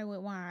to Wine with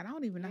Wine. I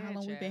don't even know how Yeah,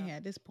 long we've been child. here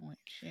at this point.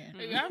 Shit.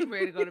 Hey, I'm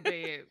ready to go to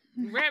bed.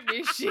 Wrap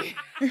this shit.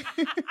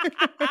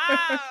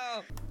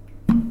 Oh!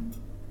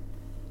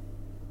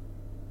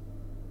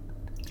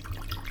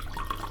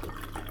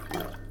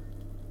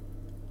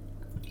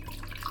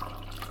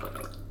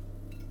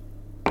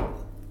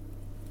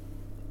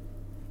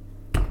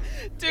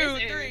 Two,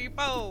 Listen. 3,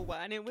 4,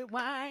 whining with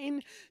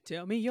wine.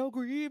 Tell me your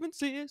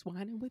grievances.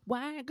 Whining with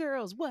wine,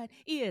 girls. What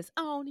is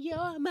on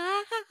your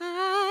mind?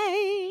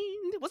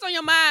 What's on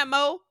your mind,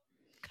 Mo?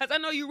 Cause I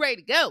know you ready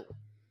to go.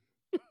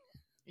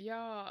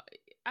 Y'all,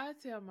 I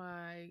tell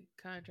my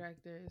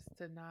contractors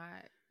to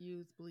not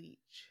use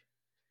bleach.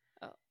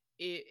 Oh.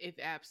 If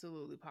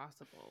absolutely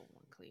possible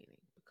when cleaning,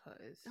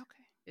 because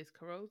Okay. it's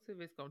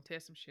corrosive. It's gonna tear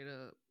some shit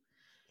up.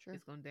 Sure.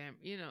 It's gonna damn.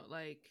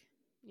 Like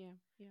Yeah.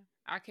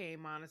 I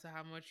can't monitor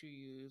how much you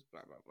use.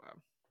 Blah blah blah.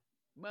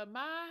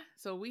 But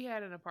so we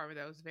had an apartment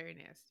that was very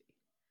nasty.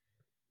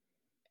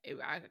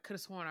 I could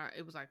have sworn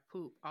it was like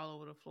poop all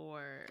over the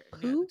floor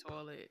near the Poop?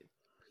 toilet.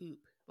 Poop,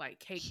 like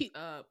caked Hu-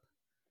 up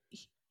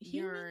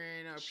Human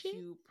urine or shit?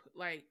 puke,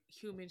 like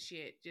human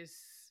shit. Just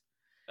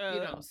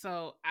Uh,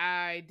 So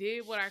I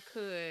did what I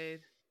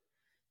could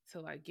to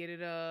like get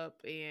it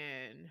up,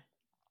 and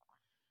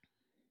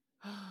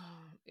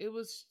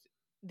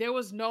there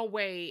was no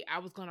way I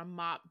was gonna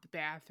mop the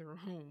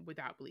bathroom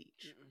without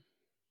bleach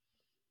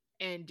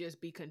and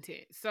just be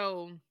content.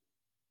 So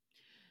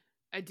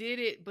I did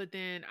it, but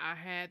then I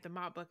had the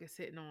mop bucket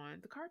sitting on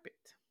the carpet.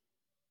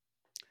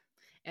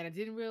 And I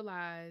didn't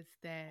realize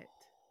that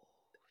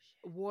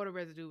water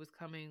residue was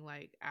coming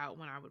like out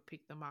when I would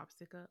pick the mop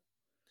stick up.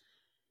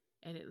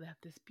 And it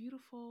left this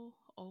beautiful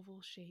oval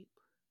shape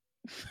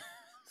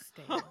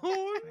stain. Oh,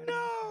 right on the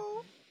no.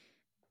 carpet.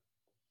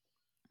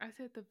 I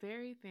said the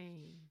very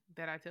thing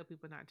that I tell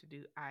people not to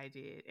do, I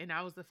did. And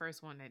I was the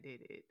first one that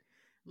did it.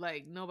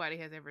 Like, nobody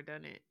has ever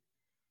done it.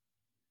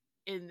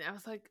 And I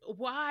was like,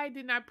 why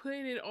didn't I put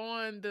it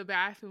on the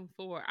bathroom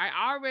floor?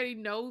 I already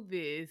know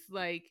this.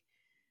 Like,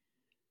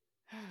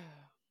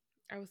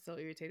 I was so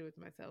irritated with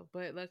myself.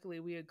 But luckily,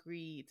 we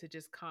agreed to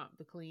just comp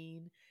the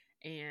clean.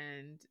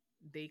 And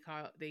they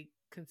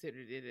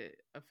considered it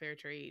a fair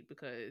trade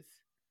because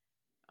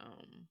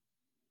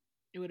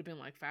it would have been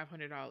like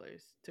 $500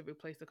 to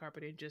replace the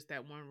carpet in just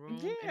that one room.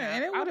 Yeah,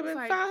 and it would have was been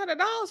like,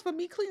 $500 for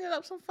me cleaning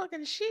up some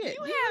fucking shit.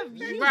 You have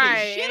used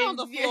Right, shit on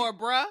the and- floor,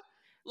 bruh.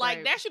 Like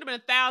Right. that should have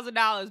been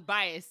 $1,000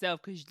 by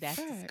itself because that's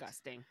Facts.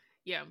 disgusting.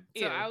 Yeah.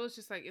 Ew. So I was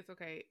just like, it's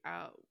okay.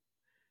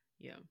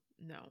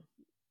 No.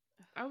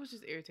 I was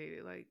just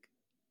irritated. Like,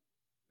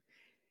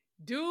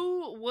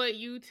 do what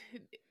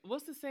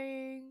what's the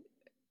saying?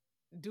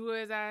 Do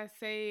as I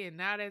say and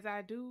not as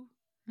I do.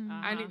 Mhm.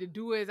 I Uh-huh. need to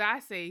do as I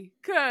say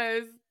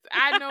because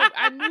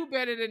I knew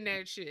better than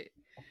that shit.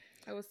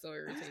 I was so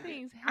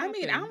irritated. I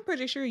mean, I'm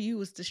pretty sure you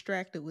was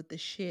distracted with the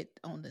shit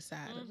on the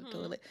side of the Mhm.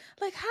 toilet.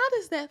 Like, how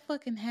does that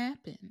fucking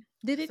happen?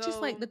 Did it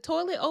just like So- the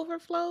toilet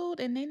overflowed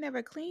and they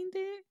never cleaned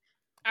it?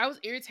 I was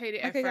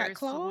irritated Like at it got first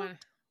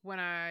clogged? when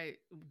I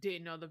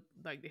didn't know the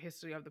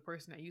history of the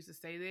person that used to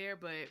stay there,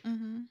 but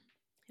Mm-hmm.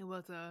 it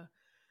was a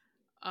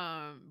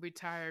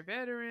retired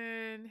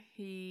veteran.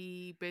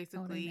 He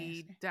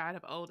basically nasty. died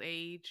of old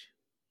age.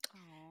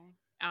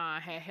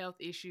 Had health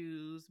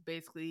issues.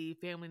 Basically,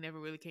 family never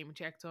really came and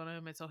checked on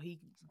him, and so he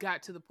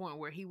got to the point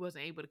where he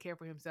wasn't able to care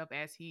for himself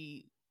as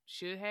he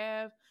should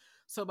have.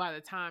 So by the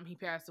time he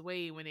passed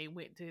away, when they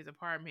went to his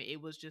apartment, it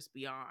was just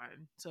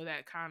beyond. So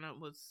that kind of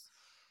was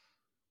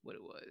what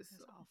it was. That's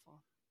So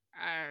awful.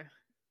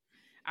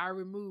 I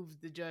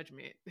removed the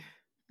judgment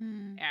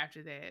Mm,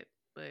 after that,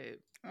 but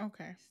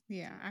okay.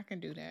 Yeah, I can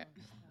do that.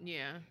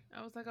 yeah,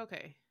 I was like,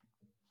 okay,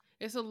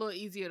 it's a little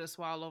easier to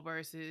swallow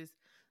versus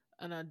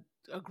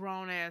a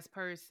grown ass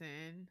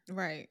person,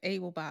 Right.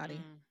 Able body.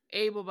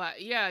 able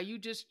body. Yeah, you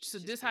just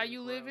Just this how being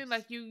you living. gross.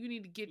 Like you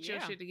need to get your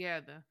Yeah. shit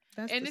together.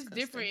 That's And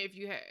disgusting. it's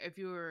different if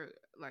you're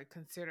like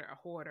considered a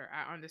hoarder.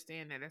 I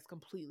understand that. That's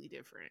completely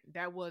different.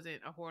 That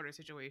wasn't a hoarder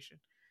situation.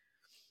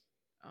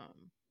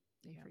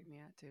 They Yeah. freak me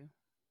out too.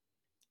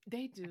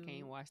 They do. I can't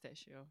even watch that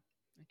show.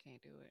 I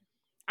can't do it.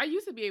 I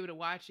used to be able to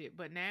watch it,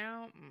 but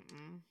now,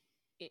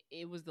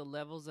 It was the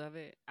levels of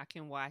it. I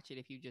can watch it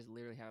if you just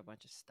literally have a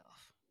bunch of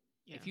stuff.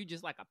 yeah. If you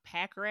just like a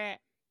pack rat,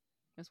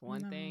 that's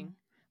one thing. No.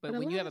 But But a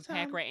when you lot have a of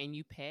pack time- rat and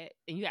you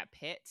got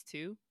pets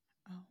too,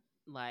 Oh.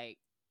 like,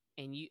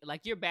 and you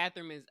like your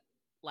bathroom is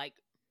like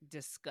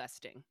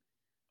disgusting.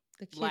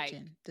 The Like,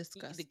 kitchen.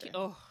 Disgusting.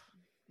 Oh,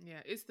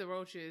 Yeah, it's the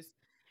roaches.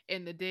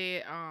 and the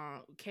dead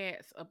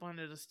cats up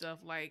under the stuff.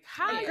 Like,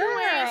 how Yeah. you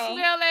ain't Girl.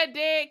 smell that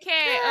dead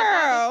cat?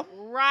 Up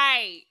Girl.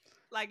 Right.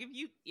 Like if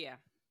you, yeah.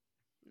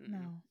 Mm-mm. No.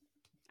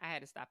 I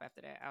had to stop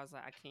after that. I was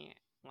like, I can't.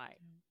 Like,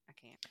 I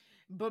can't.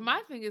 But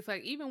my thing is,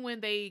 like, even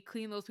when they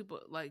clean those people,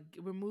 like,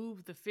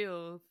 remove the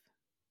filth,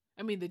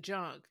 I mean, the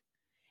junk,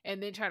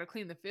 and then try to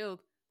clean the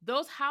filth,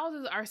 those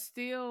houses are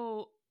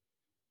still.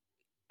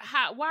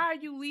 Why are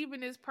you leaving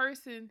this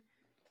person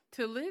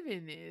to live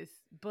in this?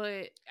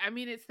 But I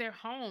mean, it's their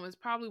home. It's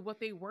probably what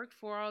they worked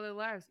for all their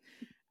lives.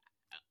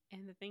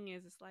 And the thing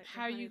is, it's like,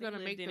 How you gonna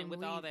make in them it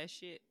with all leave? that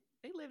shit?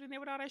 They lived in there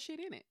with all that shit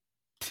in it.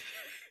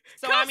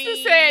 So I Costa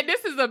mean- said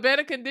this is a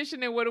better condition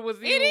than what it was.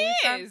 It even when we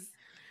tried- is.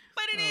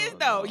 But it Oh, is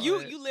though.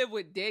 Lord. You live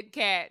with dead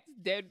cats,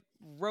 dead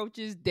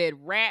roaches, dead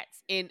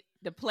rats in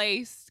the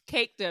place,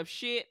 caked up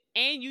shit,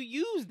 and you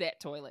use that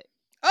toilet.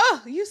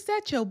 Oh, you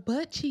set your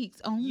butt cheeks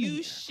on You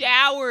there.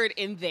 showered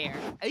in there.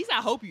 At least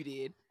I hope you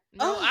did.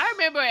 No, Oh. I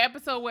remember an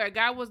episode where a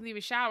guy wasn't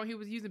even showering; he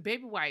was using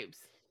baby wipes.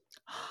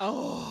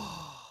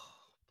 Oh,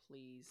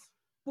 please.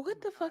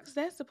 What the fuck's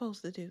that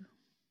supposed to do?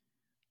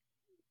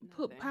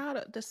 Put Nothing.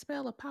 powder, the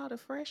smell of powder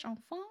fresh on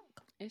funk?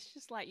 It's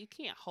just like you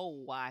can't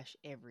whole wash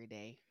every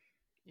day.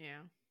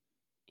 Yeah,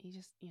 You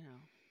just,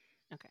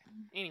 okay.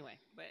 Anyway,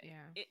 but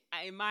yeah.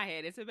 in my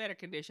head, it's a better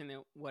condition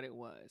than what it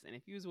was. And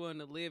if you was willing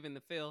to live in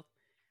the filth,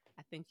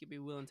 I think you'd be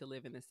willing to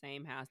live in the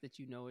same house that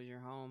you know is your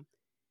home.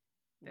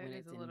 That when is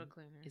it's a in- little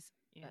cleaner. it's-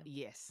 Yeah,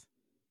 yes.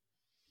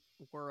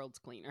 World's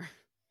cleaner.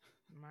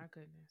 my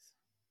goodness.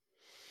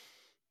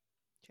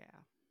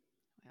 Child.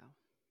 Well.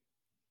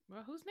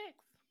 Well, who's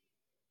next?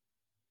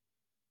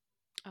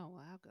 Oh,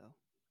 well, I'll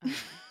go.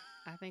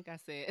 I think I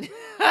said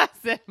I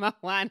said my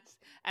wine,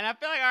 and I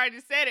feel like I already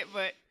said it,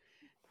 but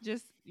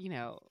just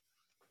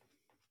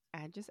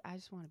I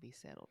just want to be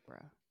settled, bro.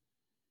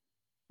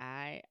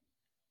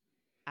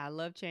 I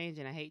love change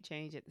and I hate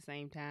change at the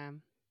same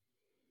time.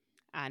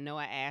 I know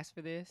I asked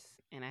for this,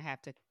 and I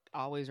have to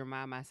always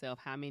remind myself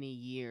how many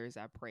years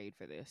I prayed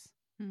for this,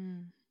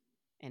 Mm.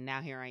 and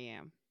now here I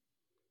am.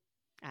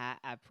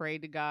 I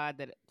prayed to God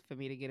that for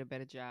me to get a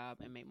better job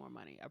and make more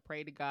money. I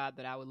prayed to God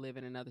that I would live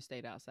in another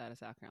state outside of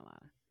South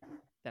Carolina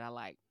that I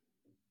like,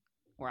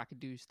 where I could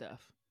do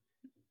stuff.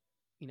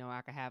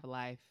 I could have a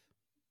life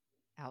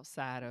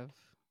outside of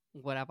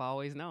what I've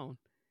always known.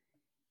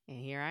 And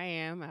here I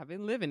am. I've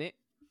been living it.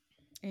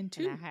 And And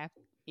two. And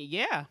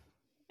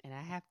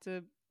I have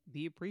to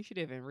be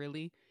appreciative and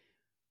really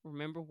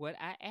remember what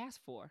I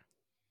asked for.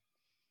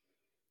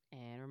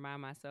 And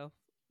remind myself,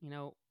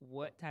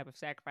 what type of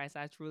sacrifice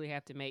I truly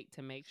have to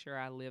make sure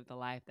I live the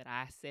life that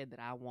I said that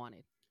I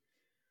wanted.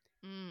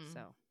 Mm.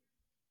 So,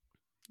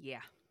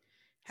 yeah.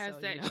 Has So,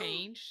 that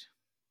changed?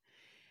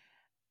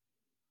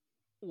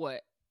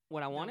 What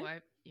I The wanted?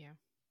 life- Yeah.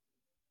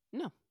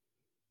 No.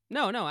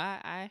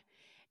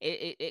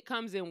 It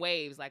comes in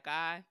waves. Like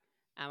I'm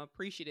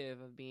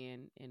appreciative of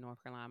being in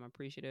North Carolina. I'm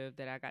appreciative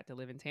that I got to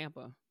live in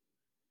Tampa.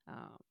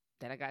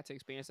 That I got to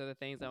experience other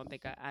things. I don't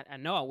think I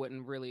know I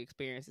wouldn't really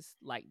experience this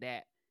like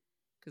that.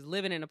 Because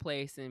living in a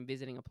place and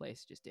visiting a place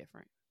is just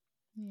different.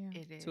 Yeah.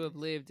 It is. To have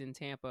lived in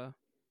Tampa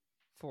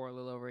for a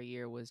little over a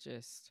year was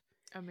just,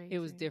 amazing. it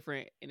was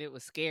different and it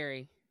was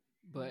scary.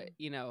 But,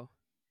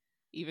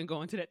 even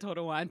going to that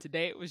Total Wine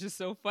today, it was just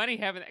so funny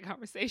having that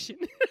conversation.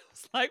 I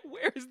was like,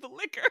 where's the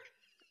liquor?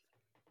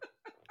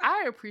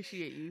 I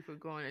appreciate you for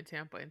going to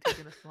Tampa and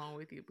taking us along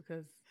with you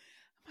because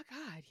Oh my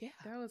God, yeah.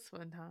 that was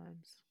fun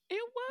times.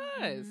 It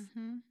was.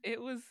 Mhm. It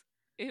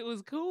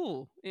was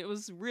cool. It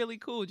was really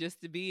cool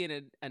just to be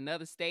in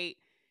another state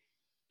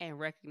and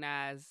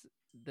recognize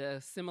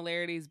the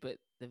similarities, but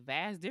the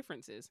vast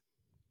differences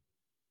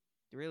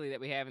really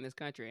that we have in this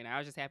country. And I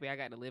was just happy I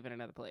got to live in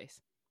another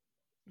place.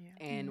 Yeah.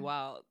 And Yeah.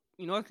 while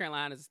North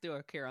Carolina is still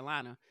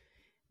Carolina,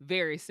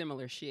 very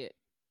similar shit.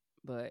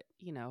 But,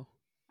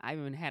 I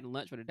even had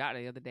lunch with a doctor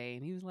the other day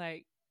and he was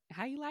like,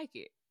 how you like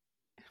it?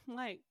 I'm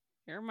like,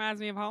 it reminds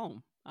me of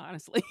home,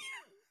 honestly.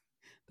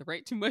 There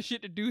ain't too much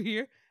shit to do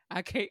here.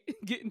 I can't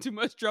get in too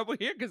much trouble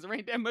here because there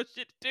ain't that much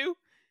shit to do.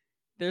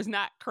 There's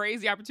not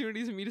crazy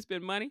opportunities for me to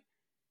spend money.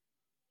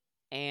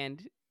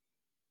 And,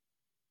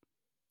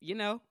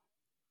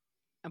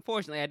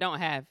 unfortunately, I don't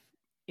have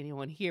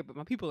anyone here, but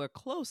my people are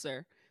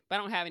closer. But I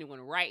don't have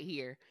anyone right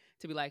here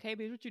to be like, hey,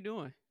 bitch, what you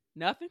doing?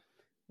 Nothing?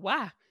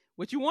 Why?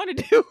 What you want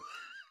to do?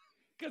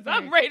 Because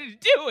I'm Right. ready to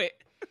do it.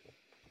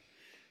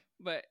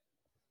 But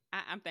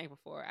I'm thankful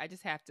for it. I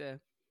just have to,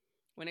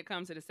 when it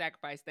comes to the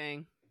sacrifice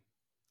thing,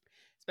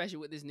 especially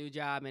with this new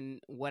job and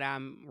what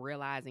I'm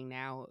realizing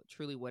now,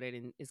 truly what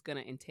it is going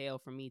to entail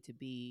for me to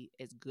be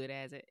as good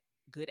at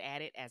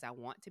it as I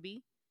want to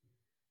be.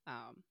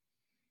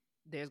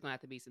 There's going to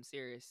have to be some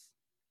serious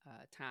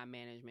time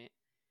management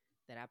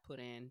that I put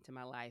into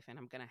my life, and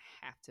I'm going to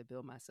have to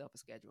build myself a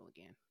schedule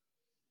again.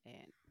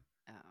 And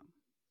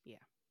yeah,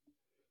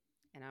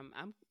 and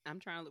I'm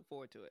trying to look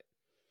forward to it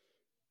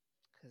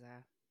because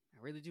I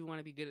really do want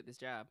to be good at this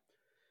job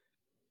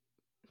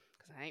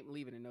because I ain't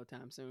leaving in no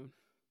time soon.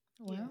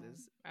 Well,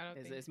 I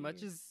don't think As so much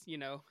either.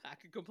 as I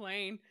could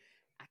complain,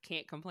 I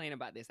can't complain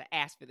about this. I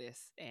asked for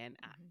this, and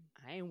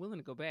I ain't willing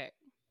to go back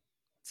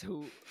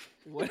to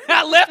what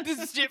I left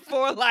this shit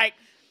for. Like,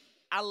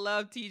 I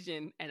love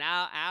teaching, and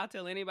I'll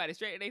tell anybody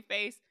straight to their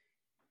face,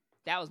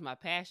 that was my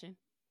passion.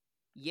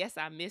 Yes,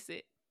 I miss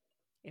it.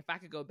 If I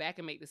could go back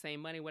and make the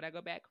same money, would I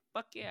go back?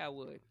 Fuck yeah, I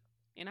would.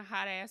 In a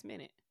hot ass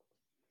minute.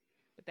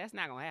 But that's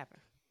not gonna happen.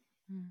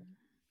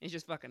 It's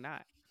just fucking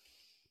not.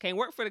 Can't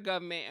work for the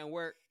government and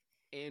work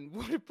in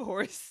one of the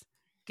poorest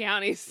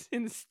counties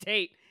in the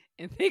state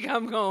and think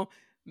I'm gonna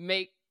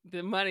make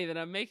the money that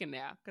I'm making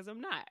now, because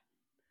I'm not.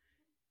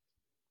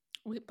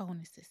 With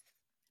bonuses.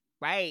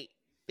 Right,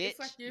 bitch. It's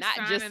like you're not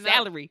just signing up.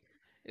 salary.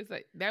 It's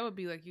like that would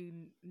be like you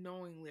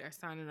knowingly are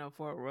signing up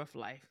for a rough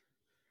life.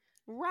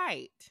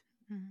 Right.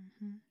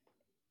 Mm-hmm.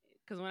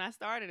 Because when I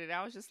started it,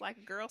 I was just like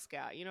a Girl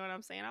Scout. You know what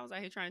I'm saying? I was out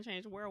here trying to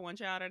change the world one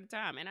child at a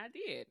time. And I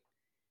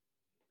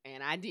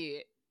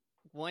did.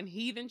 One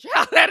heathen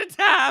child at a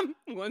time.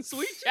 One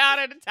sweet child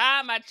at a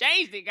time. I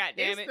changed it,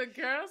 goddammit. It's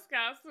the Girl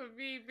Scouts for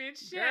me,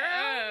 bitch. Shut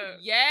Girl, up.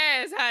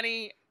 yes,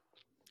 honey.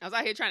 I was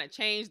out here trying to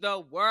change the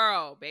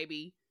world,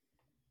 baby.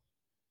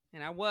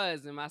 And I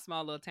was in my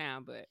small little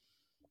town. But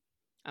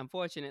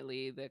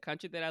unfortunately, the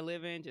country that I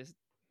live in just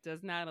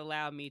does not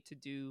allow me to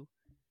do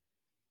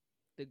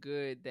the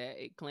good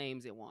that it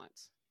claims it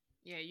wants.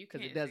 Yeah, you Because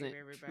can't it doesn't save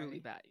everybody. truly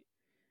value.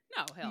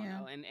 No, hell Yeah.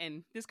 no.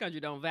 And this country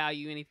don't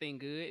value anything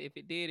good. If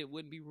it did, it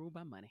wouldn't be ruled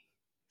by money.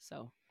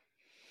 So,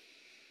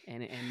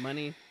 and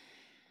money,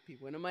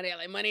 people in the money,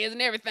 like money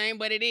isn't everything,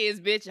 but it is,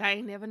 bitch. I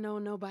ain't never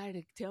known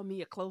nobody to tell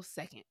me a close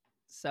second.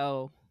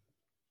 So,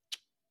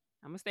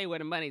 I'm gonna stay where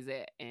the money's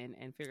at and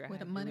figure out Where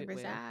how the to money do it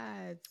well.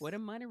 resides. Where the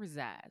money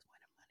resides.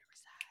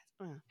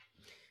 So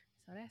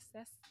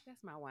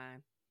that's my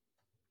wine.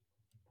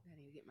 I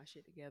need to get my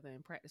shit together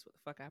and practice what the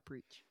fuck I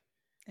preach.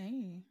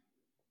 Hey,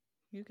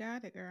 you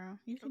got it, girl.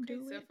 You can Okay,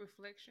 do it.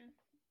 self-reflection.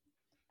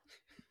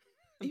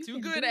 I'm You too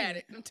can good do at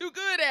it. it. I'm too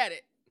good at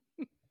it.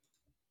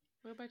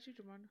 What about you,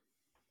 Jamanda?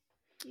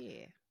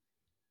 Yeah.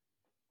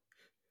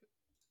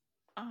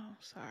 Oh,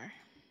 sorry.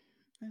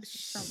 This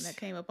is something that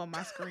came up on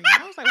my screen.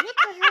 I was like, what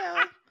the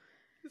hell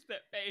It's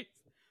that face.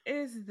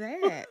 is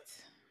that?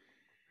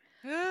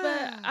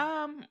 But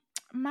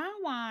my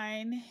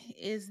wine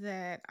is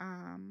that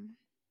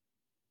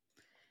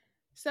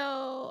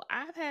so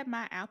I've had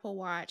my Apple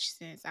Watch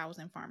since I was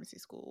in pharmacy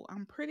school.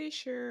 I'm pretty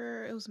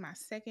sure it was my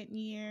second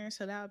year,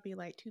 so that would be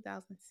like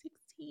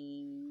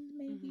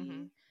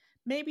 2016,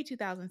 maybe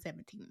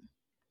 2017.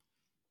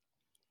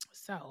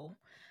 So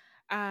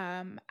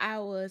I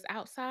was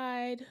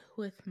outside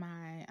with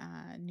my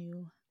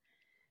new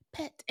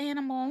pet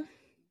animal,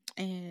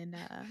 and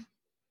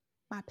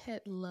my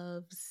pet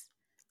loves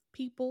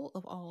people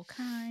of all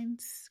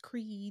kinds,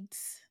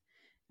 creeds,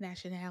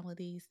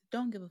 nationalities.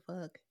 Don't give a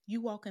fuck. You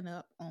walking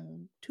up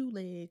on two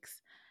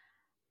legs,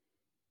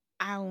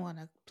 I want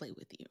to play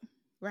with you,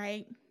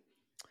 right?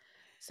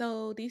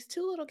 So these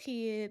two little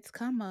kids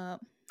come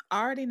up.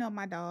 I already know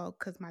my dog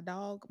because my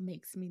dog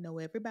makes me know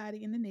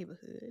everybody in the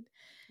neighborhood.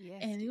 Yes.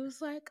 And he was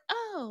like,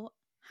 "Oh,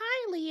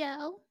 hi,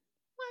 Leo."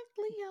 What?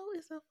 Leo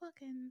is a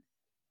fucking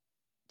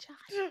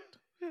child.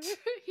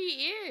 He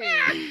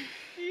is.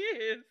 He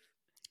is.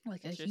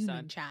 Like That's a your human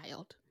son.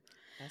 child.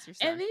 That's your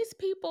son. And these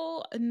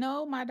people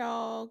know my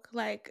dog.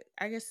 Like,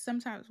 I guess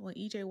sometimes when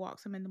EJ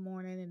walks them in the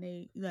morning and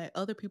they, like,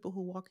 other people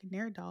who walk in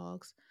their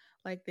dogs,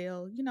 like,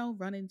 they'll,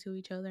 run into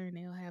each other and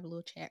they'll have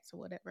little chats or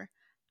whatever.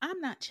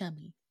 I'm not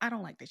chummy. I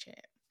don't like to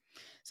chat.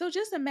 So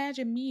just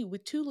imagine me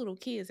with two little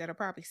kids that are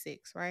probably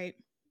 6, right?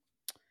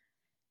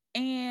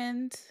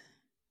 And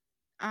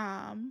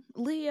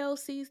Leo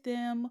sees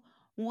them,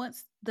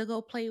 wants to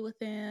go play with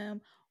them,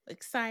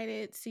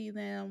 excited, see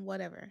them,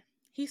 whatever.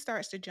 He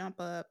starts to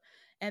jump up.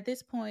 At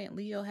this point,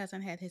 Leo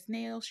hasn't had his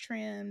nails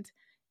trimmed,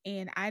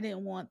 and I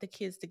didn't want the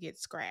kids to get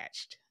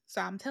scratched. So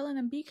I'm telling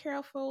him, be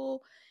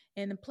careful.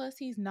 And plus,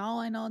 he's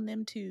gnawing on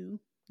them too.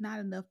 Not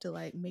enough to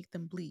like make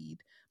them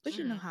bleed, but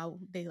you know how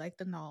they like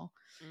to gnaw.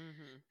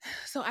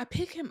 So I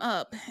pick him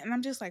up, and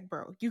I'm just like,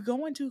 bro, you're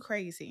going too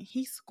crazy.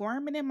 He's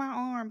squirming in my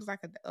arms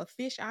like a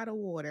fish out of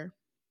water.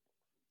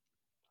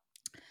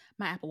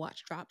 My Apple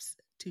Watch drops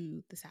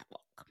to the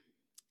sidewalk.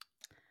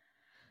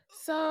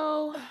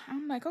 So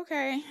I'm like,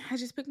 okay. I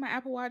just picked my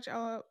Apple Watch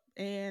up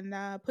and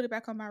put it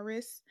back on my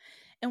wrist.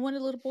 And one of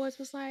the little boys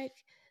was like,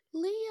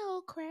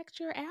 Leo cracked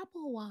your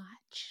Apple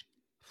Watch.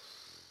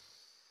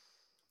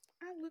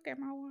 I look at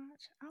my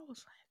watch. I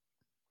was like,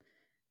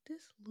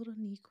 this little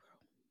Negro.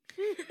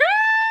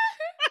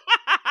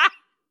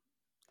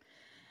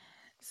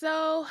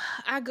 So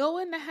I go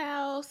in the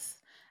house.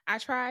 I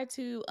try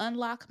to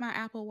unlock my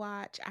Apple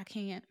Watch. I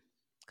can't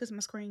because my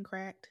screen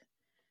cracked.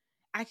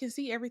 I can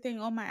see everything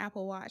on my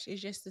Apple Watch.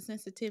 It's just the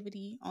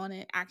sensitivity on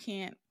it. I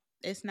can't.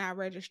 It's not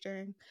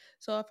registering.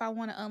 So if I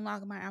want to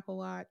unlock my Apple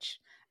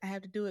Watch, I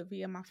have to do it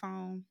via my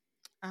phone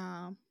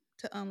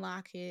to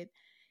unlock it.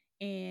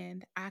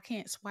 And I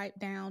can't swipe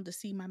down to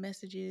see my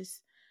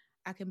messages.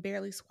 I can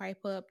barely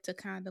swipe up to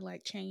kind of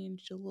like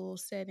change the little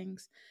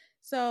settings.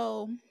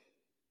 So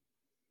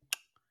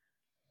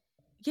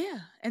Yeah,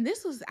 and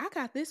I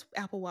got this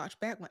Apple Watch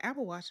back when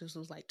Apple Watches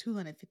was like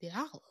 $250.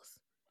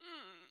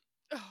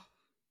 Oh.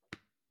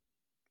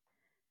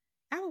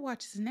 Apple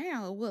Watches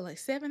now what like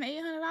 $700-800,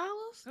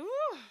 Ooh,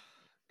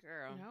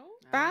 girl. No.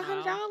 I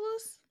don't $500. know.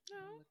 No.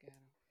 Look at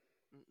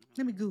 'em.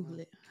 Let me Google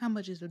it. How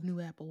much is a new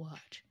Apple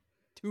Watch?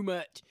 Too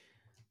much.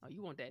 Oh,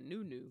 you want that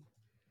new.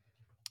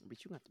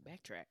 But you got to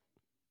backtrack.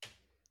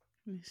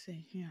 Let me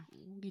see. Yeah,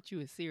 We'll get you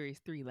a Series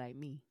 3 like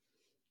me.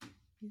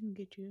 you can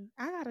get you.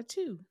 I got a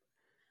 2.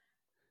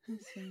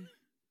 Let's see.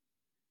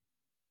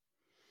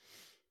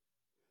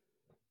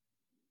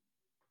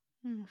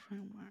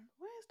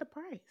 Where's the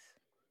price?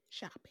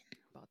 Shopping.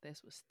 Bought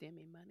this with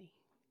STEMI money.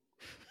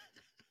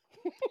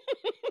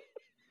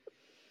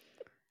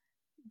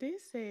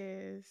 This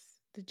says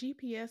the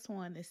GPS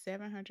one is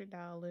 $700.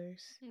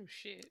 Oh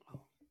shit. Oh,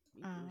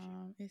 me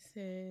bougie. It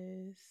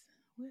says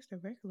where's the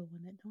regular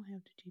one that don't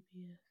have the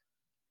GPS?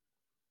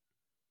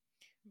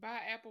 Buy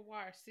Apple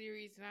Watch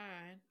Series 9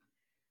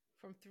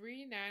 from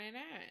 $399.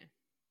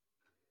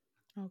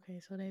 Okay,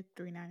 so they're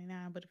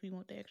 $399, but if you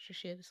want the extra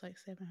shit, it's like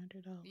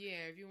 $700.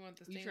 Yeah, if you want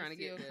the You stainless trying to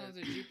get steel, the- comes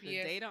with the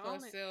GPS data on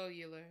plus it?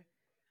 cellular.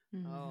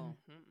 Mhm. Oh,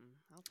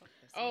 I'll fuck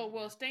that Oh up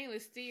well, now.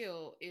 stainless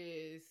steel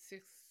is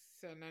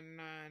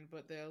 $699,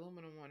 but the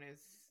aluminum one is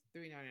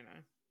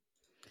 $399.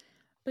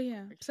 But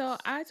yeah, so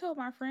Purchase. I told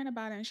my friend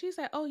about it, and she's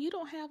like, "Oh, you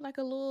don't have like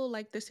a little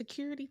like the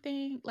security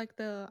thing, like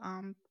the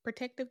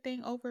protective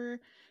thing over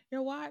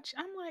your watch?"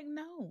 I'm like,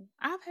 "No,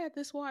 I've had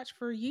this watch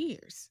for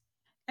years,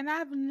 and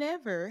I've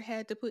never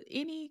had to put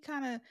any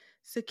kind of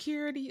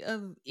security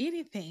of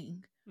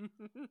anything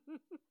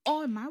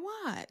on my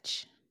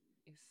watch."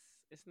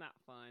 It's not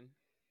fun,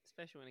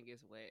 especially when it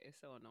gets wet. It's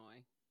so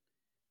annoying.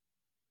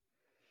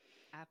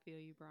 I feel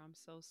you, bro. I'm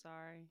so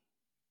sorry.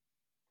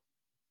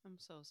 I'm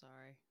so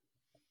sorry.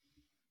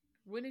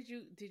 When did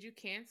you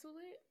cancel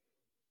it?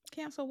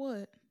 Cancel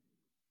what?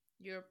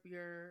 Your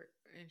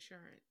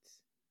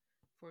insurance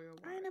for your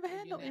watch? I ain't never Or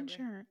had you no never?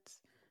 insurance.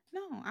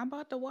 No, I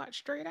bought the watch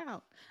straight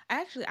out.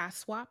 Actually, I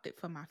swapped it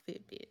for my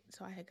Fitbit.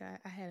 So I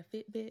had a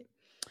Fitbit,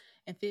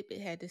 and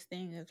Fitbit had this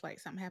thing if like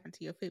something happened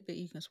to your Fitbit,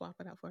 you can swap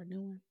it out for a new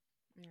one.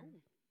 Yeah.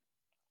 Ooh,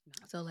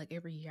 nice. So like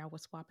every year I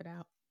would swap it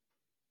out.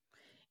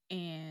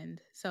 And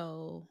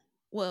so,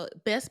 well,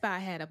 Best Buy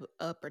had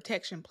a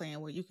protection plan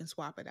where you can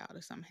swap it out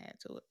if something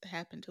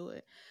happened to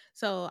it.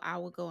 So I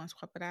would go and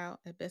swap it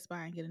out at Best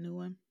Buy and get a new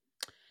one.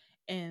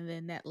 And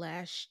then that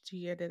last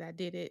year that I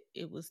did it,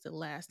 it was the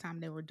last time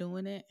they were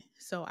doing it.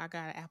 So I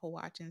got an Apple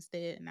Watch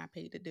instead, and I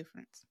paid the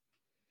difference.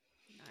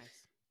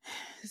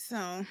 Nice.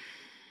 So,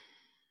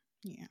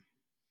 yeah.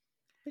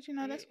 But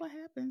that's what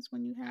happens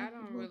when you have. I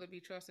don't really be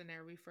trusting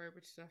that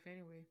refurbished stuff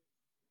anyway.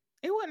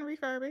 It wasn't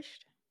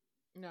refurbished.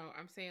 No,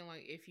 I'm saying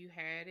like if you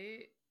had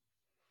it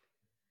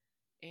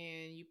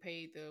and you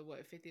paid the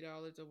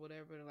 $50 or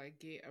whatever to like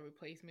get a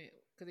replacement,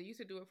 because they used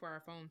to do it for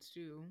our phones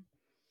too.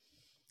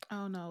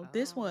 Oh no,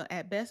 this Oh. one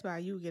at Best Buy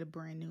you would get a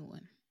brand new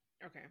one.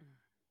 Okay.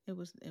 It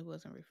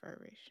wasn't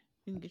refurbished.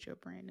 You can get you a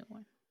brand new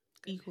one.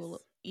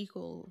 Goodness.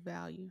 Equal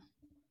value.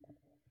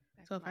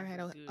 Back So if I when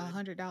had was a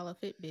good. $100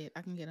 Fitbit,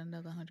 I can get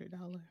another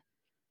 $100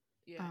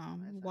 Yeah.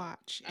 that's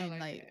watch, I and like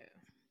like that.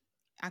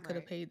 I could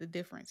have Right. paid the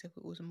difference if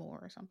it was more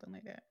or something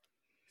like that.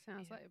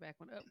 Sounds Yeah. like back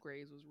when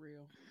upgrades was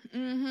real.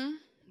 Mm-hmm.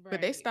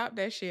 But they Right. stopped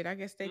that shit. I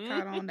guess they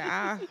caught on to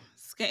our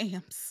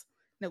scams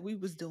that we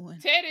was doing.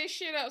 Tear this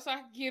shit up so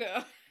I can get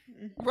up.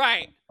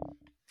 Right.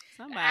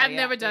 Somebody I've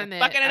never out there done that.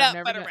 fucking it I've up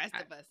never for the done- rest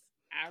of us.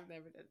 I've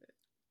never done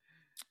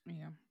that.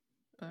 Yeah.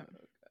 But Oh,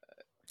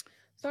 God.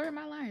 story of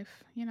my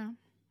life,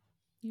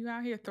 you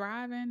out here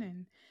thriving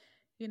and,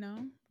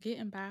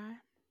 getting by.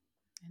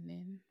 And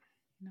then,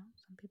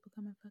 some people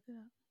come and fuck it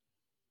up.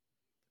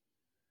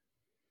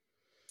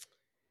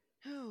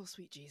 Oh,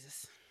 sweet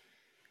Jesus.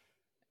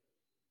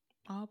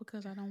 All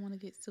because I don't want to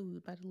get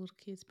sued by the little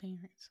kids'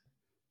 parents.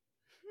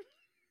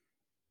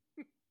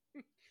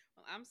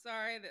 Well, I'm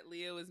sorry that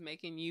Leah was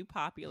making you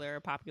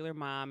a popular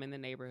mom in the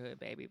neighborhood,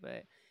 baby,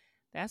 but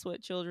that's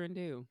what children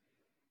do,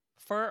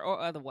 fur or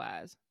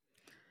otherwise.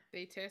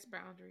 They test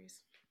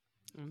boundaries.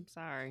 I'm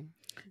sorry.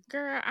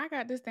 Girl, I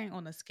got this thing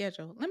on the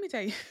schedule. Let me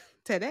tell you,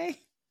 today.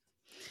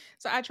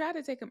 So I try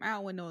to take them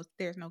out when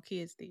there's no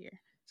kids there.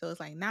 So it's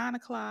like 9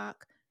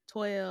 o'clock,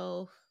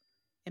 12,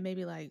 and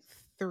maybe like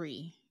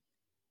 3.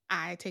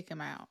 I take him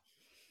out.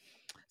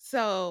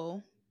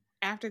 So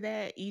after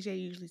that, EJ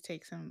usually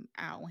takes him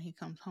out when he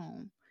comes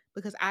home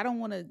because I don't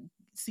want to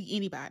see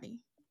anybody.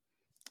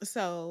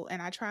 So,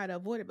 and I try to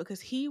avoid it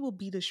because he will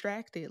be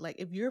distracted. Like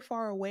if you're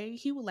far away,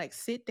 he will like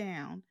sit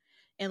down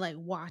and like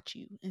watch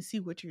you and see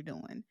what you're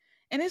doing.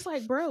 And it's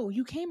like, bro,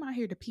 you came out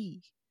here to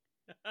pee.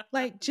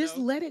 Like, just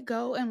No. let it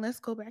go and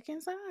let's go back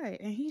inside.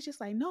 And he's just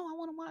like, no, I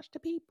want to watch the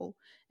people.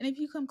 And if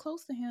you come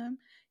close to him,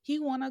 he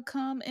want to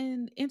come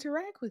and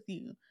interact with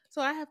you.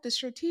 So I have to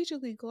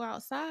strategically go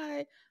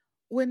outside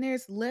when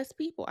there's less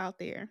people out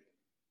there.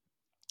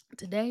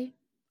 Today,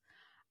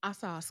 I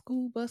saw a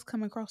school bus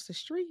coming across the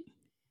street.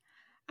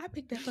 I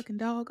picked that fucking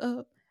dog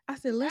up. I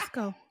said, let's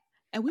go.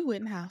 And we went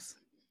in the house.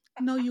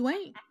 No, you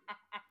ain't.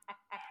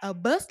 A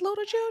bus load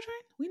of children?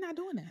 We not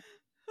doing that.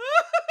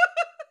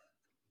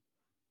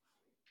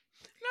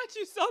 Not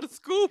you saw the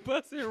school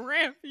bus and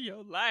ran for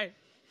your life.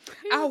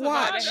 I About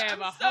watched. to have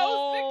a I'm so sick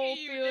whole of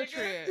you, field nigga.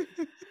 trip.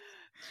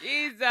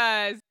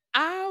 Jesus.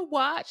 I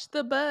watched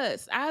the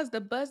bus.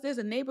 There's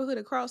a neighborhood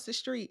across the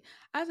street.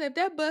 I said, if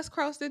that bus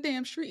crossed the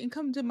damn street and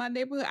come to my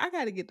neighborhood, I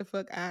got to get the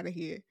fuck out of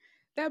here.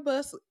 That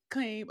bus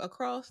came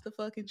across the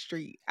fucking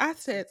street. I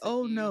said, It's a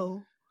oh you.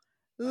 no,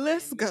 Fucking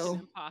let's Mission go.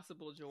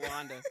 Impossible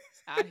Jawanda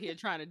out here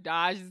trying to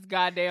dodge this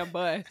goddamn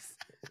bus,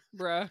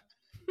 bruh,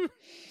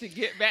 to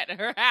get back to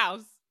her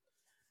house.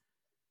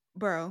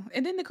 Bro.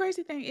 And then the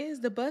crazy thing is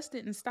the bus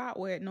didn't stop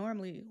where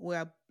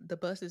the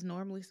buses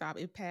normally stop.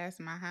 It passed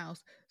my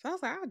house. So I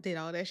was like, I did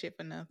all that shit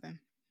for nothing.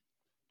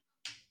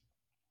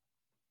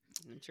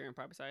 And Sharon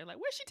probably saw you like,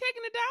 where's she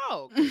taking the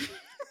dog?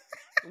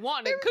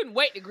 Couldn't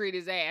wait to greet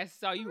his ass.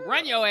 So you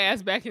run your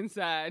ass back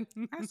inside.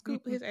 I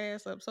scooped his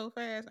ass up so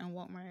fast and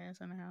walked my ass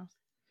in the house.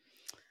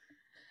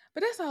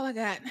 But that's all I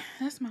got.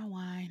 That's my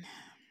wine.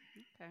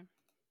 Okay.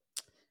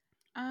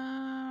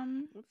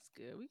 That's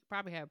good. We could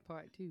probably have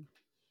part 2.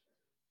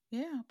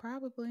 Yeah,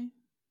 probably.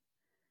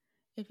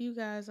 If you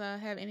guys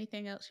have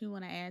anything else you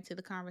want to add to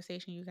the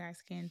conversation, you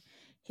guys can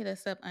hit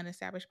us up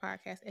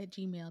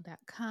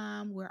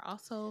unestablishedpodcast@gmail.com. We're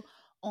also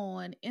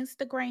on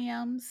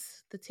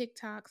Instagrams, the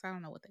TikToks. I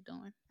don't know what they're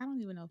doing. I don't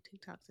even know if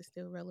TikToks is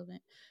still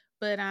relevant.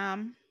 But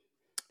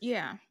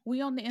yeah, we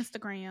on the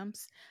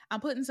Instagrams.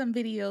 I'm putting some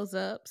videos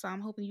up, so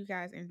I'm hoping you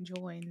guys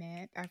enjoying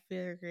that. I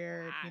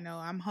figured,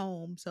 I'm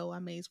home, so I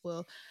may as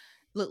well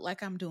look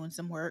like I'm doing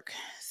some work.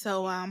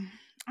 So I'm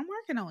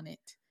working on it.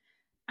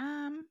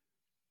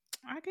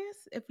 I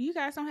guess if you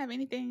guys don't have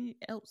anything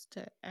else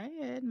to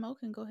add, Mo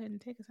can go ahead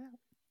and take us out.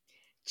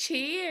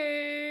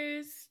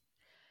 Cheers.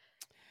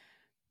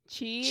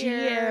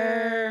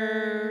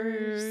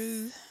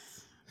 Cheers.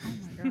 Oh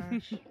my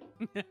gosh.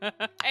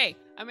 Hey,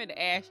 I meant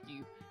to ask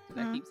you,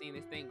 because I keep seeing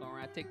this thing going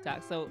around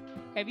TikTok. So,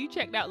 have you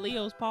checked out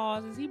Leo's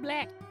paws? Is he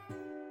black?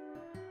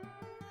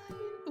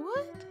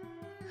 What?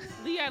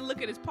 Leo gotta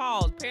look at his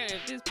paws. Apparently,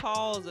 if his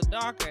paws are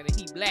darker, then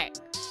he black.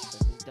 But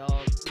his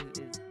dog, his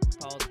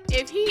paws.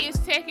 If he is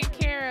taken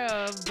care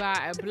of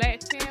by a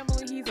black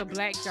family, he's a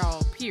black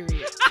dog,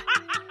 period.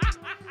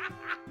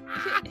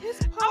 His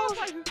paws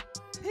are,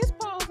 he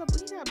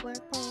got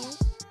black paws.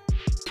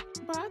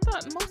 But I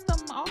thought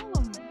all of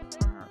them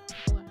are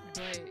black.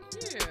 But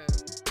yeah,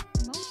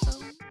 Most of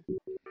them.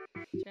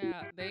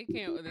 Child, they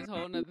came with this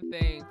whole nother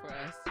thing for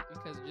us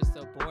because we're just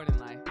so bored in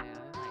life now.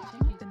 It's like,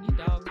 check your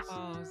dog's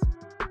paws.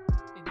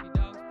 If your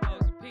dog's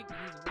paws are pink,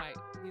 he's white.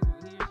 He or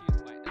she is a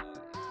white dog.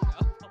 If your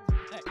dog's paws are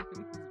black, he's a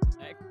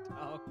black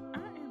dog. I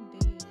am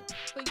dead.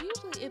 But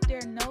usually if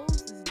their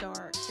nose is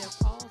dark, their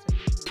paws are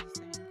usually the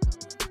same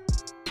color.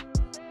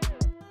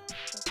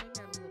 So if they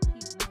got a little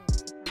pink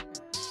nose, they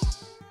probably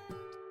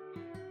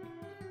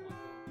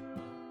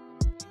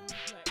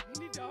got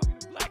Any dog in a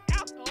black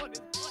household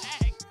is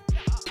black.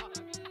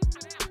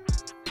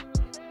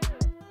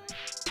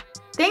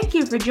 Thank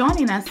you for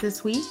joining us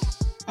this week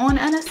on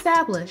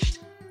Unestablished.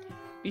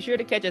 Be sure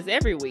to catch us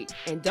every week,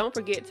 and don't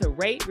forget to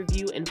rate,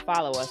 review, and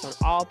follow us on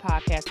all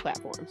podcast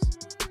platforms.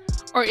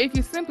 or if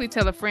you simply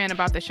tell a friend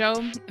about the show,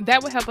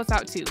 that would help us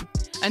out too.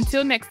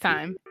 Until next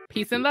time,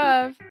 peace and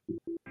love.